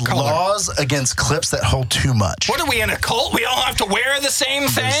 love There's color. laws against clips that hold too much. What are we in a cult? We all have to wear the same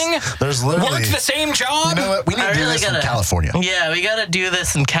thing? There's literally Work the same job? You know what? We need to do this in California. Yeah, we got to do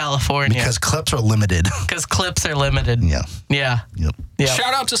this in California. Because clips are limited. Because clips are limited. Yeah. Yeah. Yep. Yeah.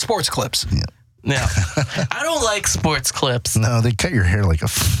 Shout out to sports clips. Yeah. Yeah. I don't like sports clips. No, they cut your hair like a.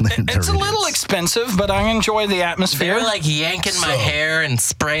 It's a little expensive, but I enjoy the They atmosphere. were like yanking my hair and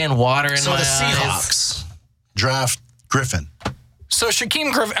spraying water in So my the eyes. Seahawks draft Griffin. So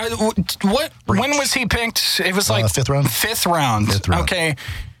Shaquem Griffin, when was he picked? It was like fifth round. Fifth round. Fifth round. Okay.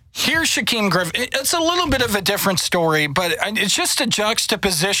 Here's Shaquem Griffin. It's a little bit of a different story, but it's just a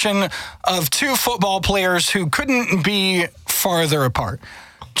juxtaposition of two football players who couldn't be farther apart.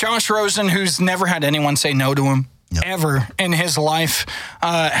 Josh Rosen, who's never had anyone say no to him ever in his life,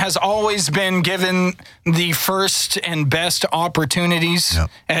 has always been given the first and best opportunities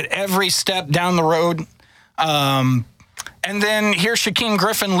at every step down the road. And then here Shaquem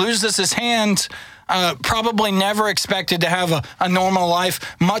Griffin loses his hand, probably never expected to have a normal life,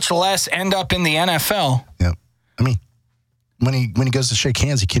 much less end up in the NFL. Yep. I mean, when he goes to shake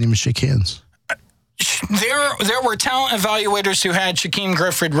hands, he can't even shake hands. There were talent evaluators who had Shaquem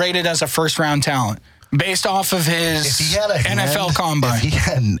Griffin rated as a first-round talent based off of his NFL combine.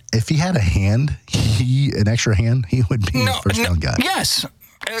 If he had a hand, an extra hand, he would be a first-round guy. Yes.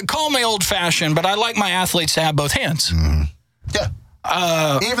 Call me old-fashioned, but I like my athletes to have both hands. Mm-hmm.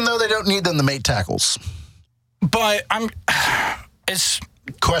 Yeah. Even though they don't need them to make tackles. But it's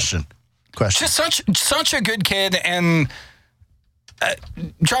question. Just such a good kid, and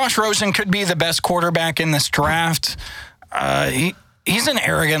Josh Rosen could be the best quarterback in this draft. He's an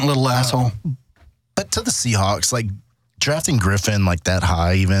arrogant little asshole. But to the Seahawks, like drafting Griffin like that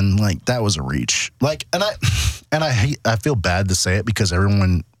high, even like that was a reach. Like, and I feel bad to say it because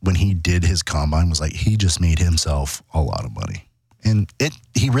everyone when he did his combine was like he just made himself a lot of money, and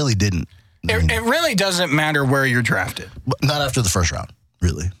he really didn't. It really doesn't matter where you're drafted. Not after the first round,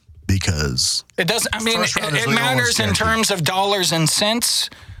 really. Because it doesn't. I mean, it matters in terms of dollars and cents,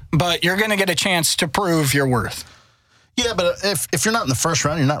 but you're going to get a chance to prove your worth. Yeah, but if you're not in the first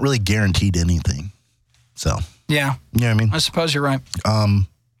round, you're not really guaranteed anything. So yeah, you know what I mean. I suppose you're right.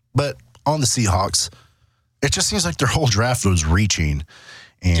 But on the Seahawks, it just seems like their whole draft was reaching.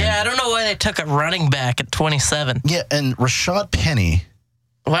 And yeah, I don't know why they took a running back at 27. Yeah, and Rashad Penny.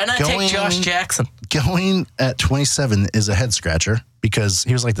 Why not take Josh Jackson? Going at 27 is a head scratcher because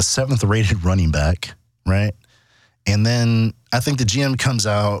he was like the 7th rated running back, right? And then I think the GM comes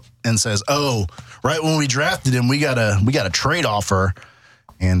out and says, "Oh, right when we drafted him, we got a trade offer,"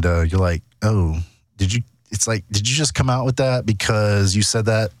 and you're like, "Oh, did you?" It's like, did you just come out with that because you said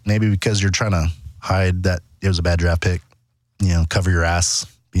that? Maybe because you're trying to hide that it was a bad draft pick, cover your ass,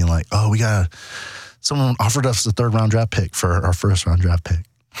 being like, "Oh, someone offered us a 3rd round draft pick for our 1st round draft pick."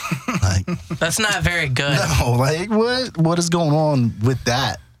 Like, that's not very good. No, like what is going on with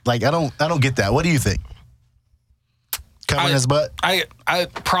that? Like I don't get that. What do you think? Covering his butt? I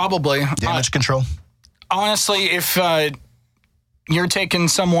probably damage control. Honestly, if you're taking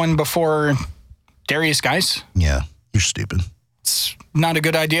someone before Darius Geis, yeah, you're stupid. It's not a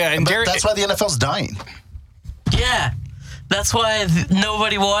good idea. And But that's why the NFL's dying. Yeah. That's why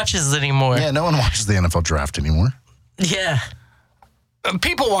nobody watches anymore. Yeah, no one watches the NFL draft anymore. Yeah.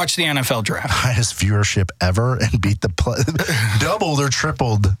 People watch the NFL draft. Highest viewership ever and beat doubled or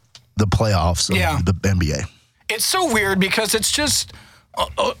tripled the playoffs of the NBA. It's so weird because it's just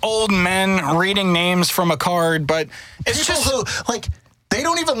old men reading names from a card, but it's People just who, like, they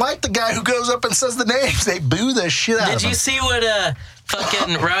don't even like the guy who goes up and says the names. They boo the shit out of him. Did you see what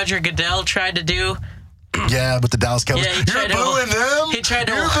fucking Roger Goodell tried to do? Yeah, with the Dallas Cowboys. Yeah, You're booing them? He tried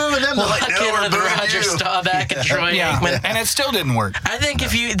to You're booing them? They're walk like, no, in we're with booing Roger you. Staubach and Troy Aikman. and it still didn't work. I think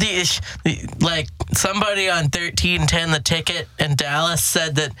if you, like, somebody on 1310 The Ticket in Dallas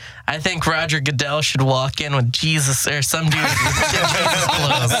said that I think Roger Goodell should walk in with Jesus or some dude with Jesus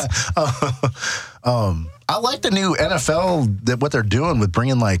clothes. I like the new NFL, what they're doing with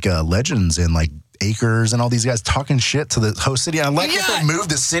bringing, like, legends in, like, Akers and all these guys talking shit to the host city. I like that they move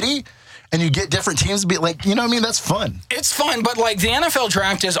the city and you get different teams to be like, you know what I mean? That's fun. It's fun, but like the NFL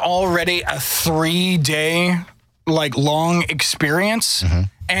draft is already a 3-day like long experience.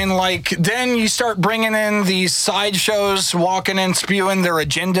 And like then you start bringing in these sideshows, walking and spewing their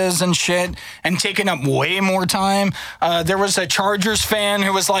agendas and shit and taking up way more time. There was a Chargers fan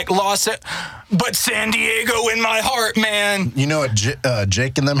who was like, lost it, but San Diego in my heart, man. You know what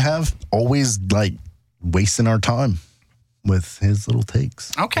Jake and them have? Always like wasting our time with his little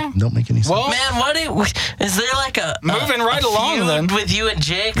takes. Okay. Don't make any sense. Well, Man, is there like a moving right along feud then with you and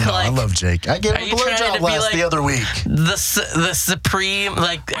Jake? No, like, I love Jake. I gave are him a you trying to blowjob be last like the other week. the supreme,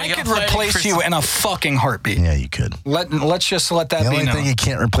 like I could replace you in a fucking heartbeat. Yeah, you could. Let's just let that The be only known. thing you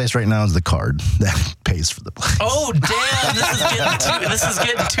can't replace right now is the card that pays for the place. Oh damn! This is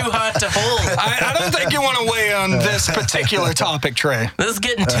getting too hot to hold. I don't think you want to weigh on this particular topic, Trey. This is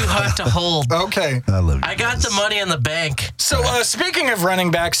getting too hot to hold. Okay. I love you. I got the money in the bank. So speaking of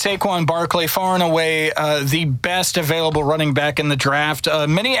running back, Saquon Barkley, far and away the best available running back in the draft.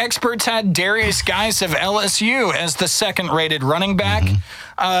 Many experts had Darius Geis of LSU as the second-rated running back.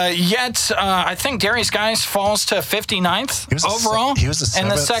 Yet, I think Darius Geis falls to 59th overall he was in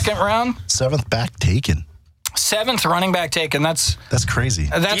the second round. 7th back taken. 7th running back taken. That's crazy.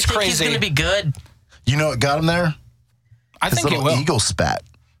 Do you That's think crazy. he's going to be good? You know what got him there? I His think he little will. eagle spat.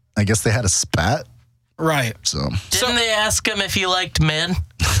 I guess they had a spat. Right. So Didn't they ask him if he liked men?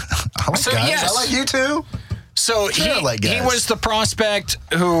 I like So, guys. yes. I like you too. So Sure, I like he guys. was the prospect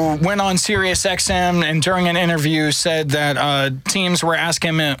who went on Sirius XM and during an interview said that teams were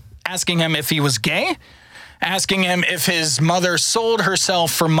asking him if he was gay, asking him if his mother sold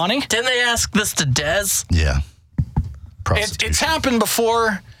herself for money. Didn't they ask this to Dez? Yeah. It's happened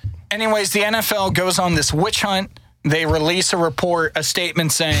before. Anyways, the NFL goes on this witch hunt. They release a report, a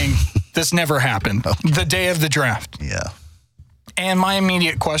statement saying this never happened the day of the draft. Yeah. And my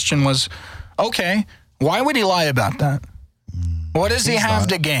immediate question was, okay, why would he lie about that? What does he have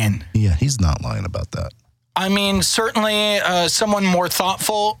to gain? Yeah, he's not lying about that. I mean, certainly someone more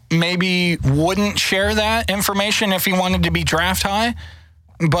thoughtful maybe wouldn't share that information if he wanted to be draft high,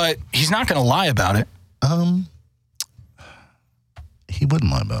 but he's not going to lie about it. He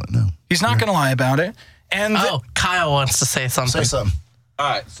wouldn't lie about it, no. He's not going to lie about it. And Kyle wants to say something. Say something. All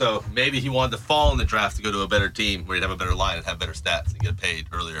right, so maybe he wanted to fall in the draft to go to a better team where he'd have a better line and have better stats and get paid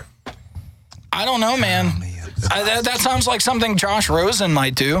earlier. I don't know, man. That sounds like something Josh Rosen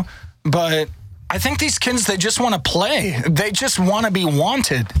might do, but I think these kids, they just want to play. They just want to be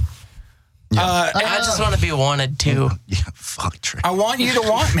wanted. I just want to be wanted too. Yeah, fuck Trey. I want you to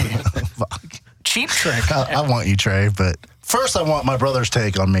want me. Fuck. Cheap Trick. I want you, Trey, but first I want my brother's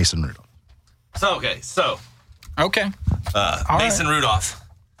take on Mason Rudolph. So, Okay. Mason Rudolph,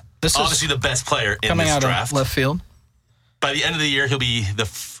 This obviously the best player in coming this out draft. of left field. By the end of the year, he'll be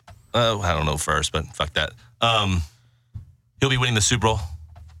I don't know first, but fuck that. He'll be winning the Super Bowl.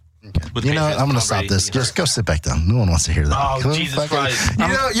 With You know, Patriots, I'm going to Tom stop Brady this. being Just go sit back down. No one wants to hear that. Oh, Come Jesus fucking- Christ. You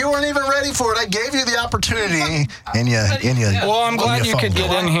know, you weren't even ready for it. I gave you the opportunity, and you. Well, I'm glad you could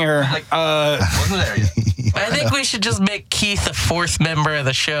get in here. Wasn't there yet. I think we should just make Keith a fourth member of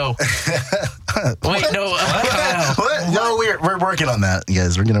the show. Wait, no. Kyle. What? No, we're working on that,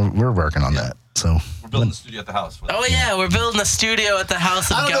 guys. We're working on that. So We're building the studio at the house. Oh yeah, we're building a studio at the house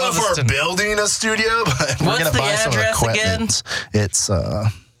in I don't know if Galveston. we're building a studio, but we're What's gonna the buy some address again? equipment. It's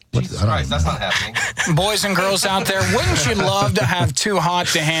Jesus Christ, that's not happening. Boys and girls out there, wouldn't you love to have too hot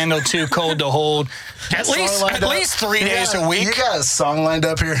to handle, too cold to hold? At least 3 days a week. You got a song lined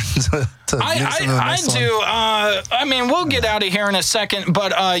up here to I do. I mean, we'll get out of here in a second,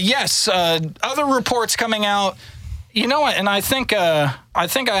 but yes, other reports coming out You know what? And I think I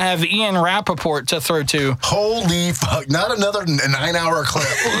have Ian Rappaport to throw to. Holy fuck! Not another 9-hour clip.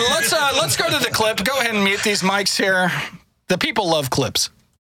 Let's go to the clip. Go ahead and mute these mics here. The people love clips.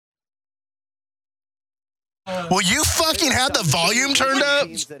 Will you fucking have the volume turned up?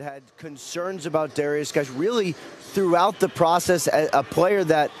 That had concerns about Darius Guice really throughout the process. A player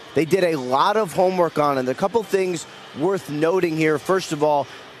that they did a lot of homework on, and a couple things worth noting here. First of all,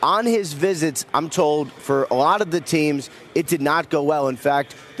 on his visits, I'm told for a lot of the teams, it did not go well. In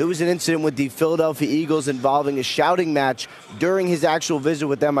fact, there was an incident with the Philadelphia Eagles involving a shouting match during his actual visit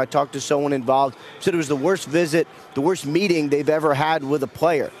with them. I talked to someone involved, said it was the worst visit, the worst meeting they've ever had with a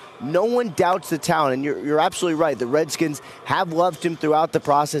player. No one doubts the talent, and you're absolutely right. The Redskins have loved him throughout the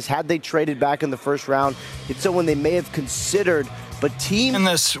process. Had they traded back in the first round, it's someone they may have considered. But team in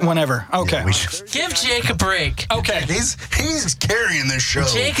this whenever. Okay. Yeah, Give Jake a break. Okay. He's carrying this show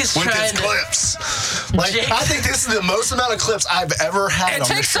Jake is with trying his to- clips. Like, Jake- I think this is the most amount of clips I've ever had It on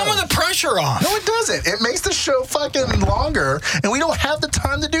takes the show. some of the pressure off. No, it doesn't. It makes the show fucking longer, and we don't have the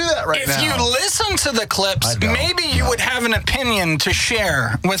time to do that right now. If you listen to the clips, I don't. maybe you would have an opinion to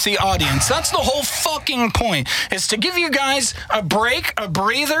share with the audience. That's the whole fucking point, is to give you guys a break, a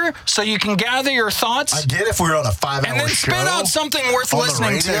breather, so you can gather your thoughts. I get if we were on a 5-hour and then show. spit out something worth on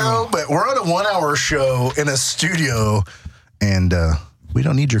listening the radio, to. but we're on a 1-hour show in a studio, and we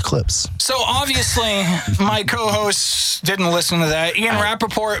don't need your clips. So obviously, my co-hosts didn't listen to that. Ian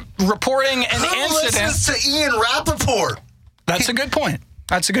Rappaport reporting an Who incident. listens to Ian Rappaport? That's a good point.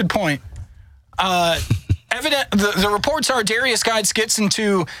 That's a good point. The reports are Darius Guice gets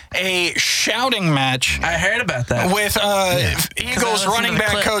into a shouting match. I heard about that. With Eagles running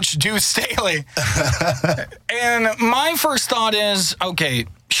back coach Deuce Staley. And my first thought is, okay,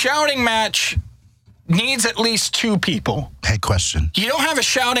 shouting match needs at least 2 people. Hey, question. You don't have a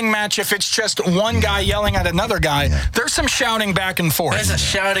shouting match if it's just one guy yelling at another guy. Yeah. There's some shouting back and forth. There's a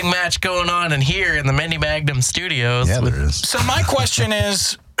shouting match going on in here in the Mini Magnum studios. Yeah, there is. So my question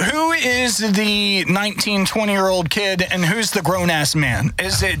is, who is the 19, 20-year-old kid and who's the grown-ass man?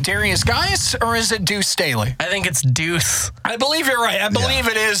 Is it Darius Guice or is it Deuce Staley? I think it's Deuce. I believe you're right. I believe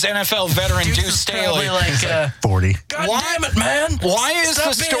it is NFL veteran Deuce is Staley. probably like 40. God damn it, man. Why is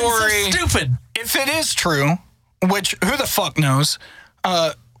Stop the being story... so stupid. If it is true, which who the fuck knows,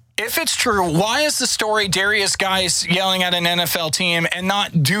 if it's true, why is the story Darius Guice yelling at an NFL team and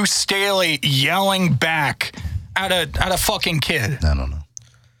not Deuce Staley yelling back at a fucking kid? I don't know.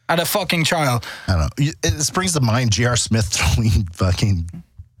 At a fucking child. I don't know. It brings to mind J.R. Smith throwing fucking...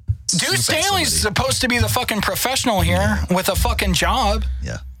 Deuce Staley's supposed to be the fucking professional here with a fucking job.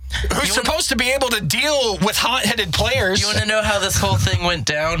 Yeah. Who's supposed to be able to deal with hot-headed players. You want to know how this whole thing went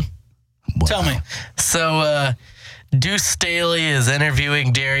down? Tell me. So, Deuce Staley is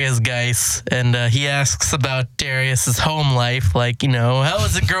interviewing Darius Guice, and he asks about Darius's home life. Like, how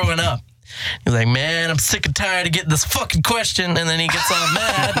was it growing up? He's like, man, I'm sick and tired of getting this fucking question. And then he gets all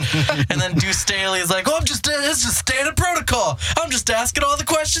mad. And then Deuce Staley is like, it's just standard protocol. I'm just asking all the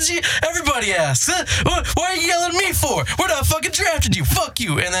questions everybody asks. Why are you yelling at me for? We're not fucking drafted you. Fuck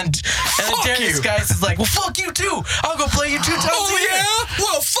you. And then Darius Guice is like, well, fuck you too. I'll go play you 2 times a year. Yeah?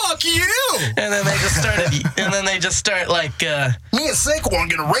 Well, fuck you. And then they just start like, me and Saquon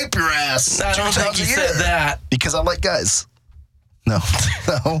gonna rape your ass. I don't 2 think times he a year. said that. Because I like guys. No.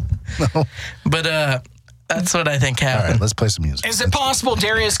 But that's what I think All happened. right, let's play some music. Is it possible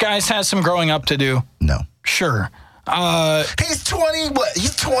Darius Guice has some growing up to do? No. Sure. He's 20. What?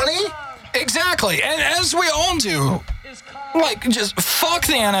 He's 20? Exactly. And as we all do, like, just fuck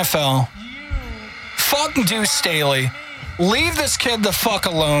the NFL. Fuck Deuce Staley. Leave this kid the fuck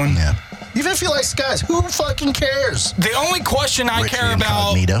alone. Yeah. Even if he likes guys, who fucking cares? The only question I Richie care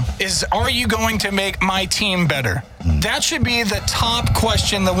about Incognito. is, are you going to make my team better? That should be the top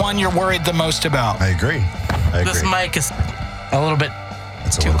question, the one you're worried the most about. I agree. This mic is a little bit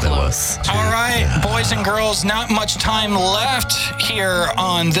too close. All right, boys and girls, not much time left here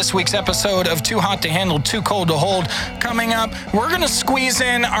on this week's episode of Too Hot to Handle, Too Cold to Hold. Coming up, we're going to squeeze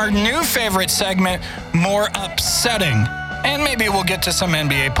in our new favorite segment, More Upsetting. And maybe we'll get to some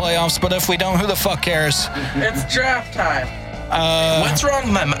NBA playoffs, but if we don't, who the fuck cares? It's draft time. What's wrong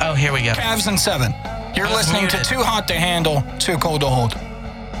with my... Oh, here we go. Cavs in 7. You're listening to Too Hot to Handle, Too Cold to Hold.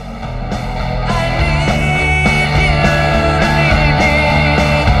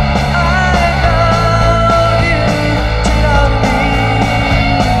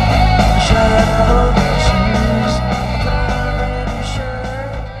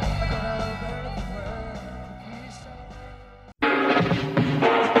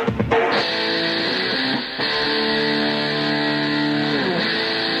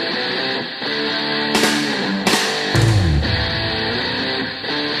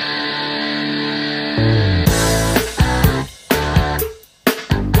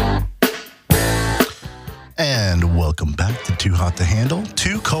 And welcome back to Too Hot to Handle,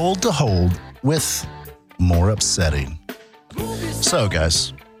 Too Cold to Hold with More Upsetting. So,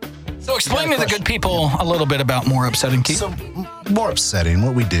 guys. So explain to the good people a little bit about More Upsetting, Keith. So, More Upsetting,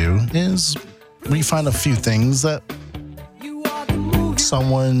 what we do is we find a few things that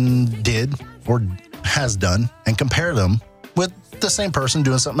someone did or has done and compare them with the same person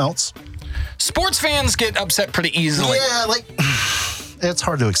doing something else. Sports fans get upset pretty easily. Yeah, like, it's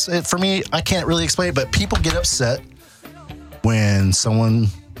hard to explain. For me, I can't really explain it, but people get upset when someone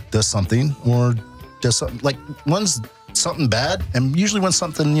does something or does something, like, one's something bad, and usually when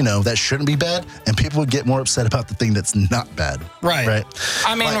something, that shouldn't be bad, and people would get more upset about the thing that's not bad. Right.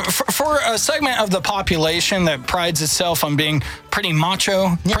 I mean, for a segment of the population that prides itself on being pretty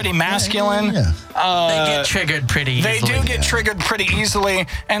macho, pretty masculine, they get triggered pretty easily. They do get triggered pretty easily.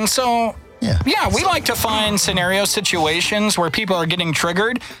 And so, we like to find situations where people are getting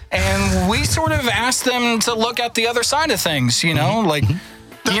triggered, and we sort of ask them to look at the other side of things,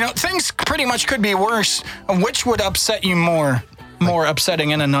 things pretty much could be worse. Which would upset you more? More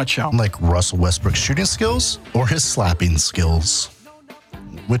upsetting in a nutshell. Like Russell Westbrook's shooting skills or his slapping skills?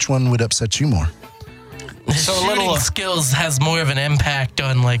 Which one would upset you more? His shooting skills has more of an impact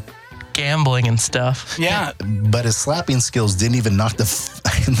on, like, gambling and stuff. Yeah. But his slapping skills didn't even knock the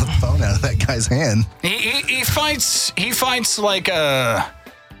phone out of that guy's hand. He fights like a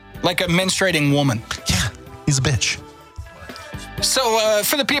menstruating woman. Yeah, he's a bitch. So,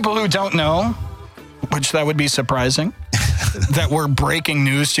 for the people who don't know, which that would be surprising, that we're breaking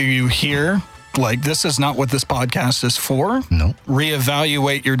news to you here, like, this is not what this podcast is for. No.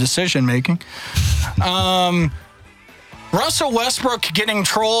 Reevaluate your decision making. Russell Westbrook getting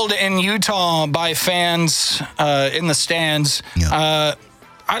trolled in Utah by fans in the stands. Yeah.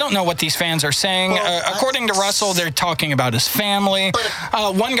 I don't know what these fans are saying. According to Russell, they're talking about his family.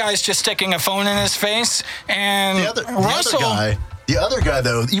 One guy's just sticking a phone in his face, and the other guy,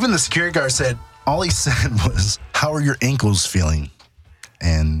 though, even the security guard said, all he said was, "How are your ankles feeling?"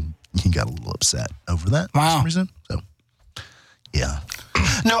 And he got a little upset over that for some reason. So, yeah.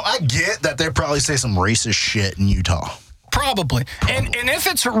 No, I get that they probably say some racist shit in Utah. Probably. And if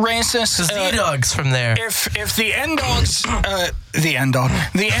it's racist... The Z-Dogs from there. If the N-Dogs... the N-Dog.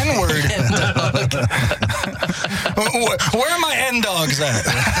 The N-word. Where are my N-Dogs at?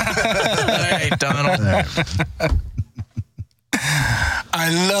 All right, Donald. I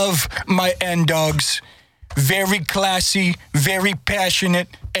love my N-Dogs. Very classy, very passionate.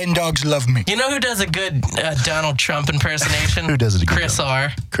 N-Dogs love me. You know who does a good Donald Trump impersonation? Who does it? Chris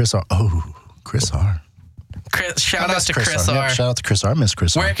R. Chris R. Oh, Chris R. Shout out to Chris R. Yeah, shout out to Chris R. Miss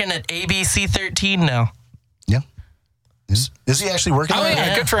Chris R. Working at ABC 13 now. Yeah. Is he actually working? Oh,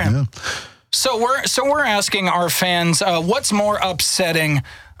 yeah, good for him. Yeah. So we're asking our fans, what's more upsetting?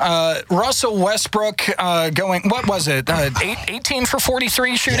 Russell Westbrook going, what was it? 18 for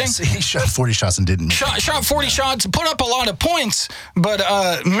 43 shooting? Yes, he shot 40 shots and didn't. Shot 40 shots, put up a lot of points, but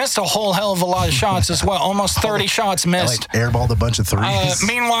missed a whole hell of a lot of shots as well. Almost 30 shots missed. Like airballed a bunch of threes.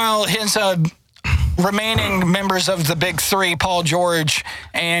 Meanwhile, his remaining members of the big three, Paul George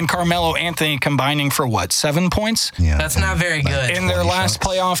and Carmelo Anthony, combining for 7 points? Yeah. That's not very good. In their last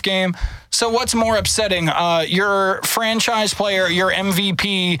playoff game. So what's more upsetting? Your franchise player, your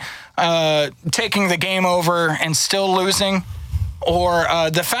MVP, taking the game over and still losing? Or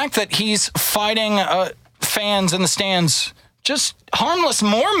the fact that he's fighting fans in the stands, just harmless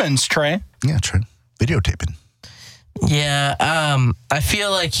Mormons, Trey? Yeah, Trey. Videotaping. Yeah, I feel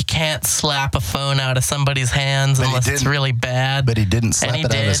like you can't slap a phone out of somebody's hands unless it's really bad. But he didn't slap it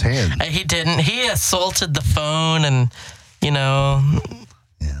out of his hand. He didn't. He assaulted the phone and,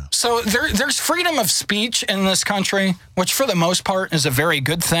 Yeah. So there's freedom of speech in this country, which for the most part is a very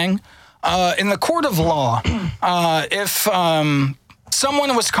good thing. In the court of law, if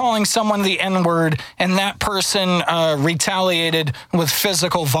someone was calling someone the N-word and that person retaliated with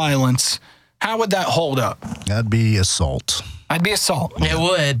physical violence, how would that hold up? That'd be assault. I'd be assault. It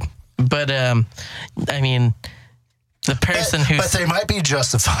would, but I mean, the person who's... But they might be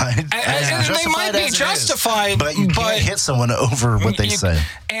justified. They might be justified, but you can't hit someone over what they say.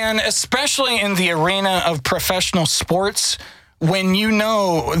 And especially in the arena of professional sports, when you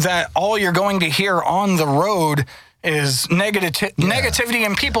know that all you're going to hear on the road is negativity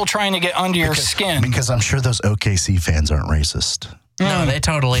and people trying to get under your skin. Because I'm sure those OKC fans aren't racist. No, they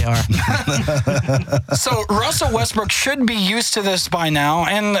totally are. So Russell Westbrook should be used to this by now.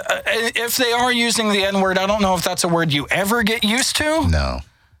 And if they are using the N-word, I don't know if that's a word you ever get used to. No.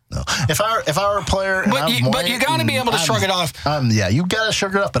 If I were a player, but you got to be able to shrug it off. Yeah, you got to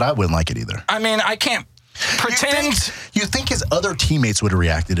shrug it off, but I wouldn't like it either. I mean, I can't pretend. You think his other teammates would have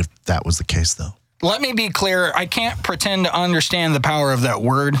reacted if that was the case, though? let me be clear. I can't pretend to understand the power of that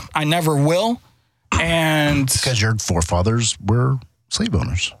word. I never will. And because your forefathers were slave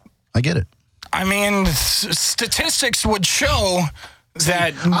owners. I get it. I mean, statistics would show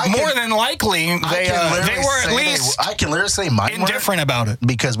that more than likely they were at least I can literally say mine indifferent about it.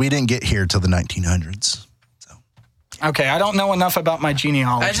 Because we didn't get here till the 1900s. Okay, I don't know enough about my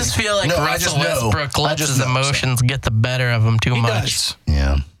genealogy. I just feel like Russell Westbrook lets his emotions get the better of him too much. Does.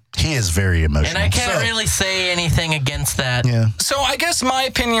 Yeah. He is very emotional. And I can't really say anything against that. Yeah. So I guess my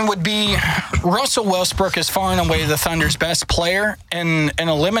opinion would be Russell Westbrook is far and away the Thunder's best player. In an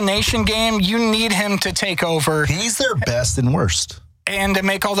elimination game, you need him to take over. He's their best and worst. And to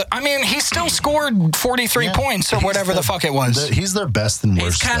make all the... I mean, he still scored 43 points or whatever the fuck it was. He's their best and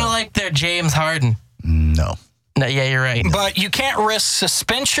worst. He's kind of like their James Harden. No. No, yeah, you're right. But you can't risk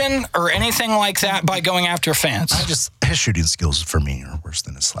suspension or anything like that by going after fans. His shooting skills for me are worse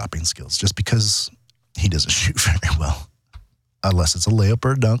than his slapping skills, just because he doesn't shoot very well, unless it's a layup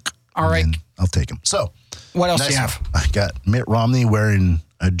or a dunk. All right, I'll take him. So, what else do you have? I got Mitt Romney wearing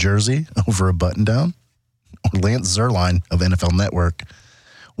a jersey over a button down, or Lance Zierlein of NFL Network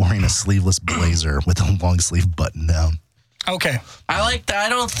wearing a sleeveless blazer with a long sleeve button down. Okay, I like that. I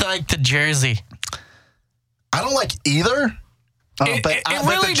don't like the jersey. I don't like either, but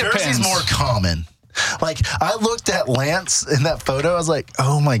really the jersey's depends. more common. Like, I looked at Lance in that photo, I was like,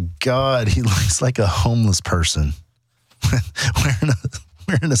 oh my God, he looks like a homeless person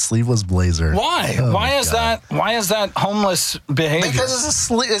wearing a sleeveless blazer. Why? Oh Why is that homeless behavior? Because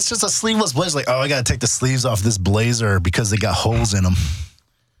it's just a sleeveless blazer. Like, oh, I got to take the sleeves off this blazer because they got holes in them.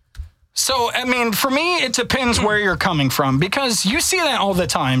 So, I mean, for me, it depends where you're coming from, because you see that all the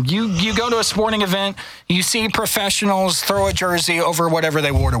time. You go to a sporting event, you see professionals throw a jersey over whatever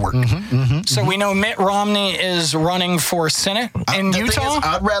they wore to work. So we know Mitt Romney is running for Senate in Utah.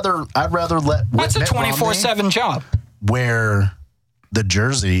 I'd rather let that's a Mitt 24/7 job. Wear the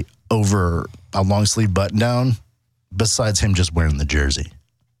jersey over a long sleeve button down, besides him just wearing the jersey.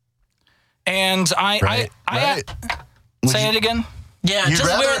 And say it again. Yeah, just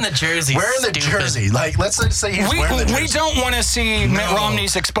wearing the jersey. Wearing the jersey. Like, let's say he's wearing the jersey. We don't want to see Mitt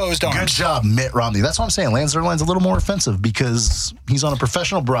Romney's exposed arms. Good job, Mitt Romney. That's what I'm saying. Lance Zierlein's a little more offensive because he's on a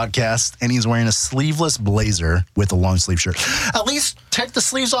professional broadcast and he's wearing a sleeveless blazer with a long sleeve shirt. At least take the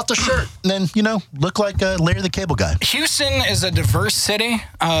sleeves off the shirt and then, look like Larry the Cable Guy. Houston is a diverse city,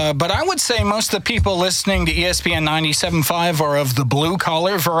 but I would say most of the people listening to ESPN 97.5 are of the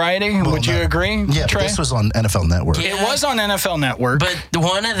blue-collar variety. Would you agree, Yeah, Trey? but this was on NFL Network. It was on NFL Network. But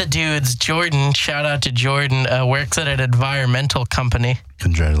one of the dudes, Jordan, shout out to Jordan, works at an environmental company.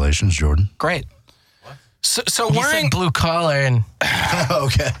 Congratulations, Jordan. Great. So he wearing said blue collar and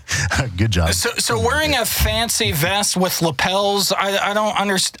okay, good job. So wearing a fancy vest with lapels, I don't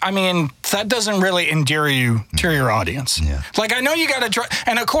understand. I mean, that doesn't really endear you to your audience. Yeah. Like, I know you got to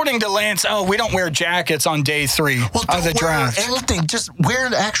and according to Lance, we don't wear jackets on day 3 of the draft. Anything, just wear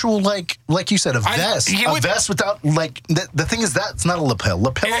an actual like you said, a vest. Vest without the thing is that's not a lapel.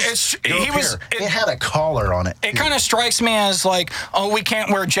 Lapels. It had a collar on it. It kind of strikes me as like, we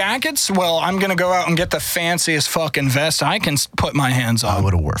can't wear jackets. Well, I'm gonna go out and get the fanciest fucking vest I can put my hands on. I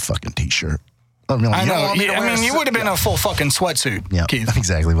would have wore a fucking t-shirt. I know. You would have been a full fucking sweatsuit, yeah, Keith.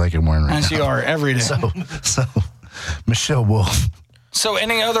 Exactly like I'm wearing right now. As you are every day. So Michelle Wolf. So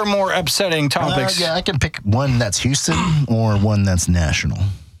any other more upsetting topics? Yeah, I can pick one that's Houston or one that's national.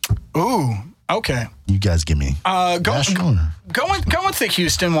 Ooh, okay. You guys give me national. Go with the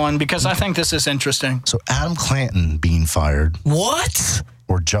Houston one because I think this is interesting. So Adam Clanton being fired. What?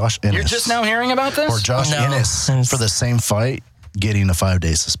 Or Josh Ennis. You're just now hearing about this? Or Josh Ennis for the same fight getting a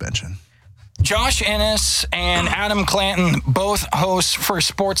 5-day suspension. Josh Ennis and Adam Clanton both hosts for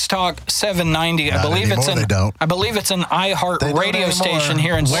Sports Talk 790. I believe it's an iHeart radio station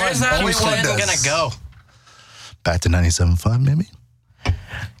here in Where's that one gonna go? Back to 97.5 maybe?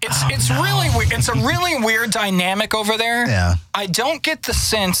 It's a really weird dynamic over there. Yeah. I don't get the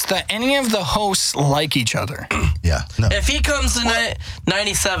sense that any of the hosts like each other. Yeah. No. If he comes to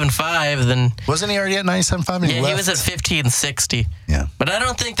 97.5, then wasn't he already at 97.5? Yeah, he was at 1560. Yeah. But I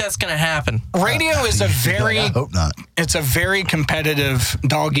don't think that's going to happen. Radio is I hope not. It's a very competitive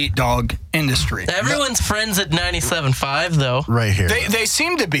dog-eat-dog industry. Everyone's friends at 97.5, though. Right here. They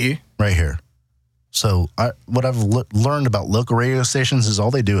seem to be. Right here. So what I've learned about local radio stations is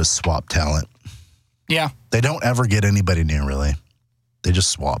all they do is swap talent. Yeah. They don't ever get anybody new, really. They just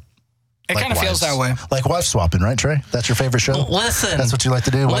swap. It kind of feels that way. Like wife swapping, right, Trey? That's your favorite show? Listen. That's what you like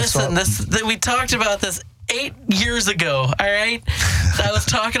to do, wife Listen, swap? we talked about this 8 years ago, all right? I was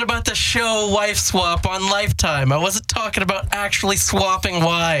talking about the show Wife Swap on Lifetime. I wasn't talking about actually swapping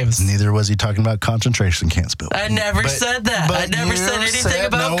wives. Neither was he talking about concentration camps, Bill. I never said that. I never said anything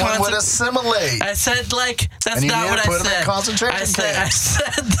about no one would assimilate. I said, like, that's And you not need what to I put 'em in said. concentration I camps.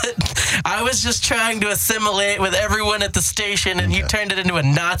 said that I was just trying to assimilate with everyone at the station, and you turned it into a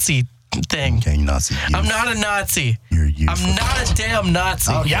Nazi thing. Okay, Nazi. I'm not a Nazi. You're youth. I'm not a damn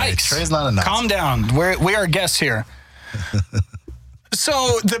Nazi. Okay, Yikes. Trey's not a Nazi. Calm down. We are guests here.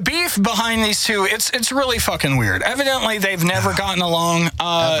 So the beef behind these two, it's really fucking weird. Evidently, they've never gotten along.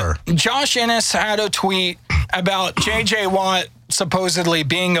 Ever. Josh Ennis had a tweet about J.J. Watt supposedly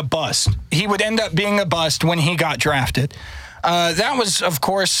being a bust. He would end up being a bust when he got drafted. That was, of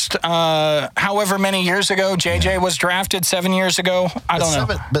course, however many years ago J.J. was drafted, 7 years ago. I don't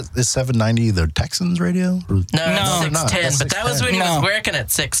know. But is 790 the Texans radio? No, No, it's 610, but that was when he was working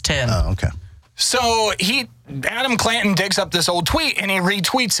at 610. Oh, okay. So Adam Clanton digs up this old tweet and he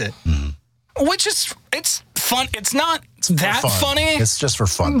retweets it, which is, it's fun. It's not that Fun. funny. It's just for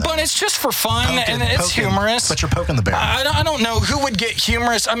fun. But it's just for fun, and it's Poking. humorous. But you're poking the bear. I don't know who would get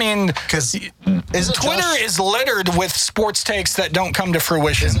humorous. I mean, Because Twitter is littered with sports takes that don't come to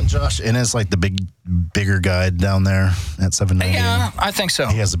fruition. Isn't Josh Ennis like the bigger guy down there at 790? Yeah, I think so.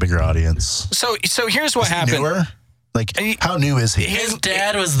 He has a bigger audience. So here's what Is he happened. newer? Like, how new is he? His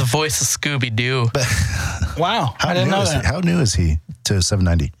dad was the voice of Scooby-Doo. Wow, I didn't know that. How new is he to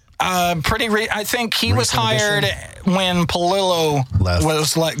 790? I think he was hired when Palillo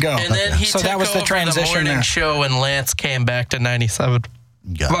was let go. And then he so took that was over the transition the morning there. show when Lance came back to 97.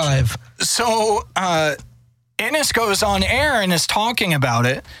 Gotcha. Live. So Ennis goes on air and is talking about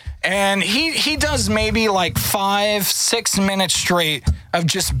it. And he does maybe like 5-6 minutes straight of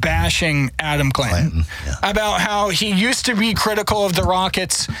just bashing Adam Clanton about how he used to be critical of the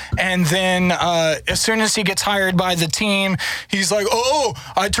Rockets, and then as soon as he gets hired by the team, he's like, "Oh,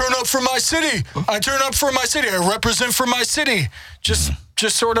 I turn up for my city. I turn up for my city. I represent for my city." Just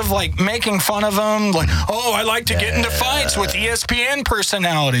sort of like making fun of him, like, "Oh, I like to get into fights with ESPN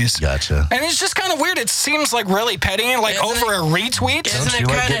personalities." Gotcha. And it's just kind of weird. It seems like really petty, like over a retweet. Isn't it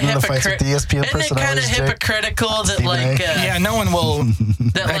kind of hypocritical that like yeah, no one will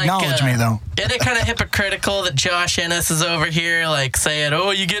acknowledge me though. Isn't it kind of hypocritical that Josh Ennis is over here like saying, "Oh,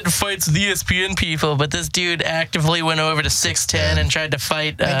 you get in fights with ESPN people," but this dude actively went over to 610 and tried to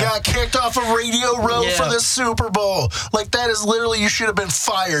fight. And got kicked off of Radio Row Yeah. for the Super Bowl. Like, that is literally, you should have been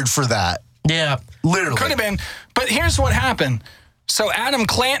fired for that. Yeah. Literally. Could have been. But here's what happened. So Adam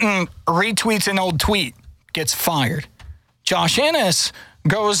Clanton retweets an old tweet, gets fired. Josh Ennis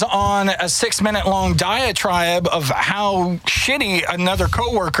goes on a 6-minute long diatribe of how shitty another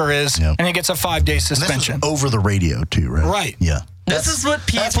coworker is, and he gets a 5-day suspension. And this was over the radio, too, right? Right. Yeah. This is what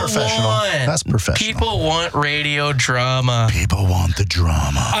people professional. want. That's professional. People want radio drama. People want the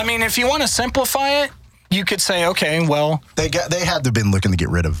drama. I mean, if you want to simplify it, you could say, okay, well, They had to have been looking to get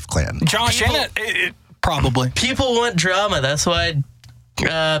rid of Clanton. Josh Ennis, probably. People want drama. That's why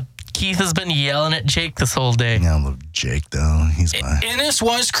Keith has been yelling at Jake this whole day. I love Jake, though. He's my... Ennis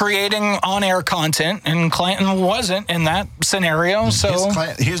was creating on-air content, and Clanton wasn't in that scenario. So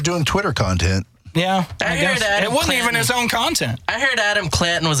he was doing Twitter content. Yeah, I heard guess. Adam It wasn't Clanton. even his own content. I heard Adam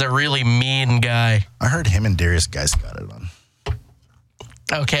Clanton was a really mean guy. I heard him and Darius Geis got it on.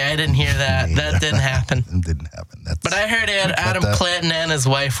 Okay, I didn't hear that. That didn't happen. It didn't happen. But I heard Adam that. Clanton and his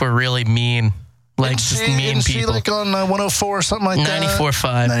wife were really mean. Like, just mean Isn't she people. like on 104 or something like that?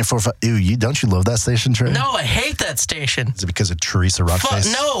 94.5. 94.5. Ew, don't you love that station, Trey? No, I hate that station. Is it because of Teresa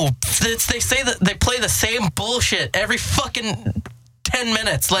Rockface? No, they say that they play the same bullshit every fucking 10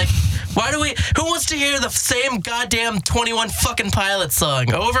 minutes. Like, who wants to hear the same goddamn 21 fucking Pilot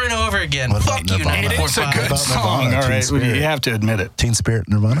song over and over again? Fuck you, Nirvana? 94.5. It is a good song, Nirvana, all Teen right. Spirit? You have to admit it. Teen Spirit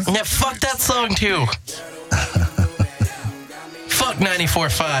Nirvana? Yeah, fuck that song too. Fuck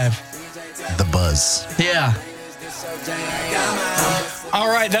 94.5. The Buzz. Yeah. All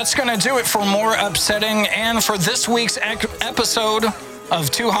right, that's going to do it for More Upsetting and for this week's episode of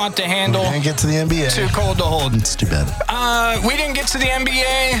Too Hot to Handle. We didn't get to the NBA. Too Cold to Hold. It's too bad. We didn't get to the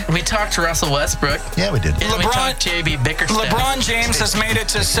NBA. We talked to Russell Westbrook. Yeah, we did. And we talked JB Bickerstaff. LeBron James has made it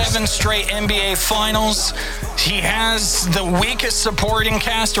to 7 straight NBA Finals. He has the weakest supporting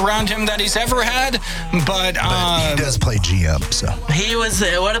cast around him that he's ever had, but he does play GM, so. He was,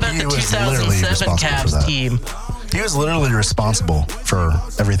 what about the was literally 2007 responsible for Cavs that. team? He was literally responsible for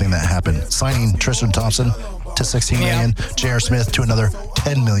everything that happened. Signing Tristan Thompson to $16 million, J.R. Smith to another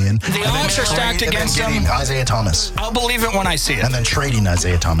 $10 million. The odds are stacked against him. Isaiah Thomas. I'll believe it when I see it. And then trading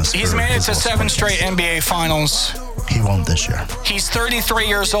Isaiah Thomas. He's made it to 7 straight NBA Finals. He won't this year. He's 33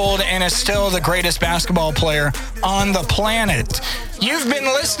 years old and is still the greatest basketball player on the planet. You've been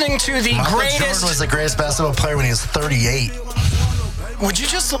listening to the Michael greatest. Jordan was the greatest basketball player when he was 38. Would you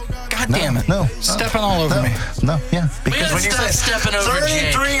just? God damn it! No, stepping all over me. No, yeah. Because when you say stepping over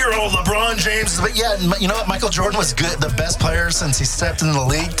 33-year-old LeBron James, but yeah, you know what? Michael Jordan was good, the best player since he stepped into the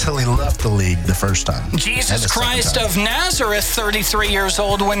league till he left the league the first time. Jesus Christ of Nazareth, 33 years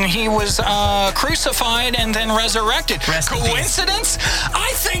old when he was crucified and then resurrected. Coincidence?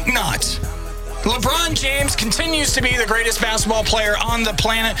 I think not. LeBron James continues to be the greatest basketball player on the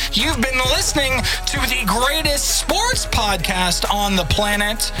planet. You've been listening to the greatest sports podcast on the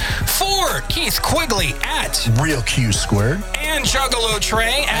planet for Keith Quigley at Real Q Squared and Juggalo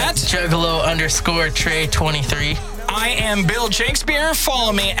Trey at Juggalo_Trey23. I am Bill Shakespeare.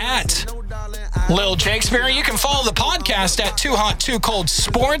 Follow me at Lil Shakespeare. You can follow the podcast at Too Hot, Too Cold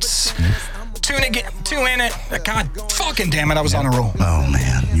Sports. Tune in it. God fucking damn it, I was on a roll. Oh,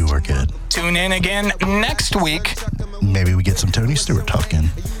 man, you were good. Tune in again next week. Maybe we get some Tony Stewart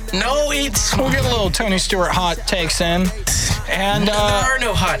talking. No, we'll get a little Tony Stewart hot takes in. And there are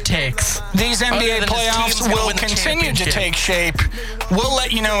no hot takes. These NBA playoffs will continue to take shape. We'll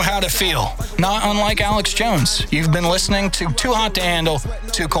let you know how to feel. Not unlike Alex Jones. You've been listening to Too Hot to Handle,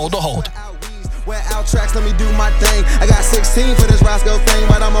 Too Cold to Hold. Wear out tracks, let me do my thing. I got 16 for this Roscoe thing,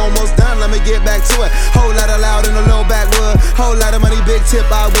 but I'm almost done, let me get back to it. Whole lot of loud in a low backwood. Whole lot of money, big tip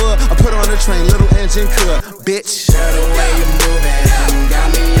I would. I put on the train, little engine could. Bitch. Girl, the way you moving.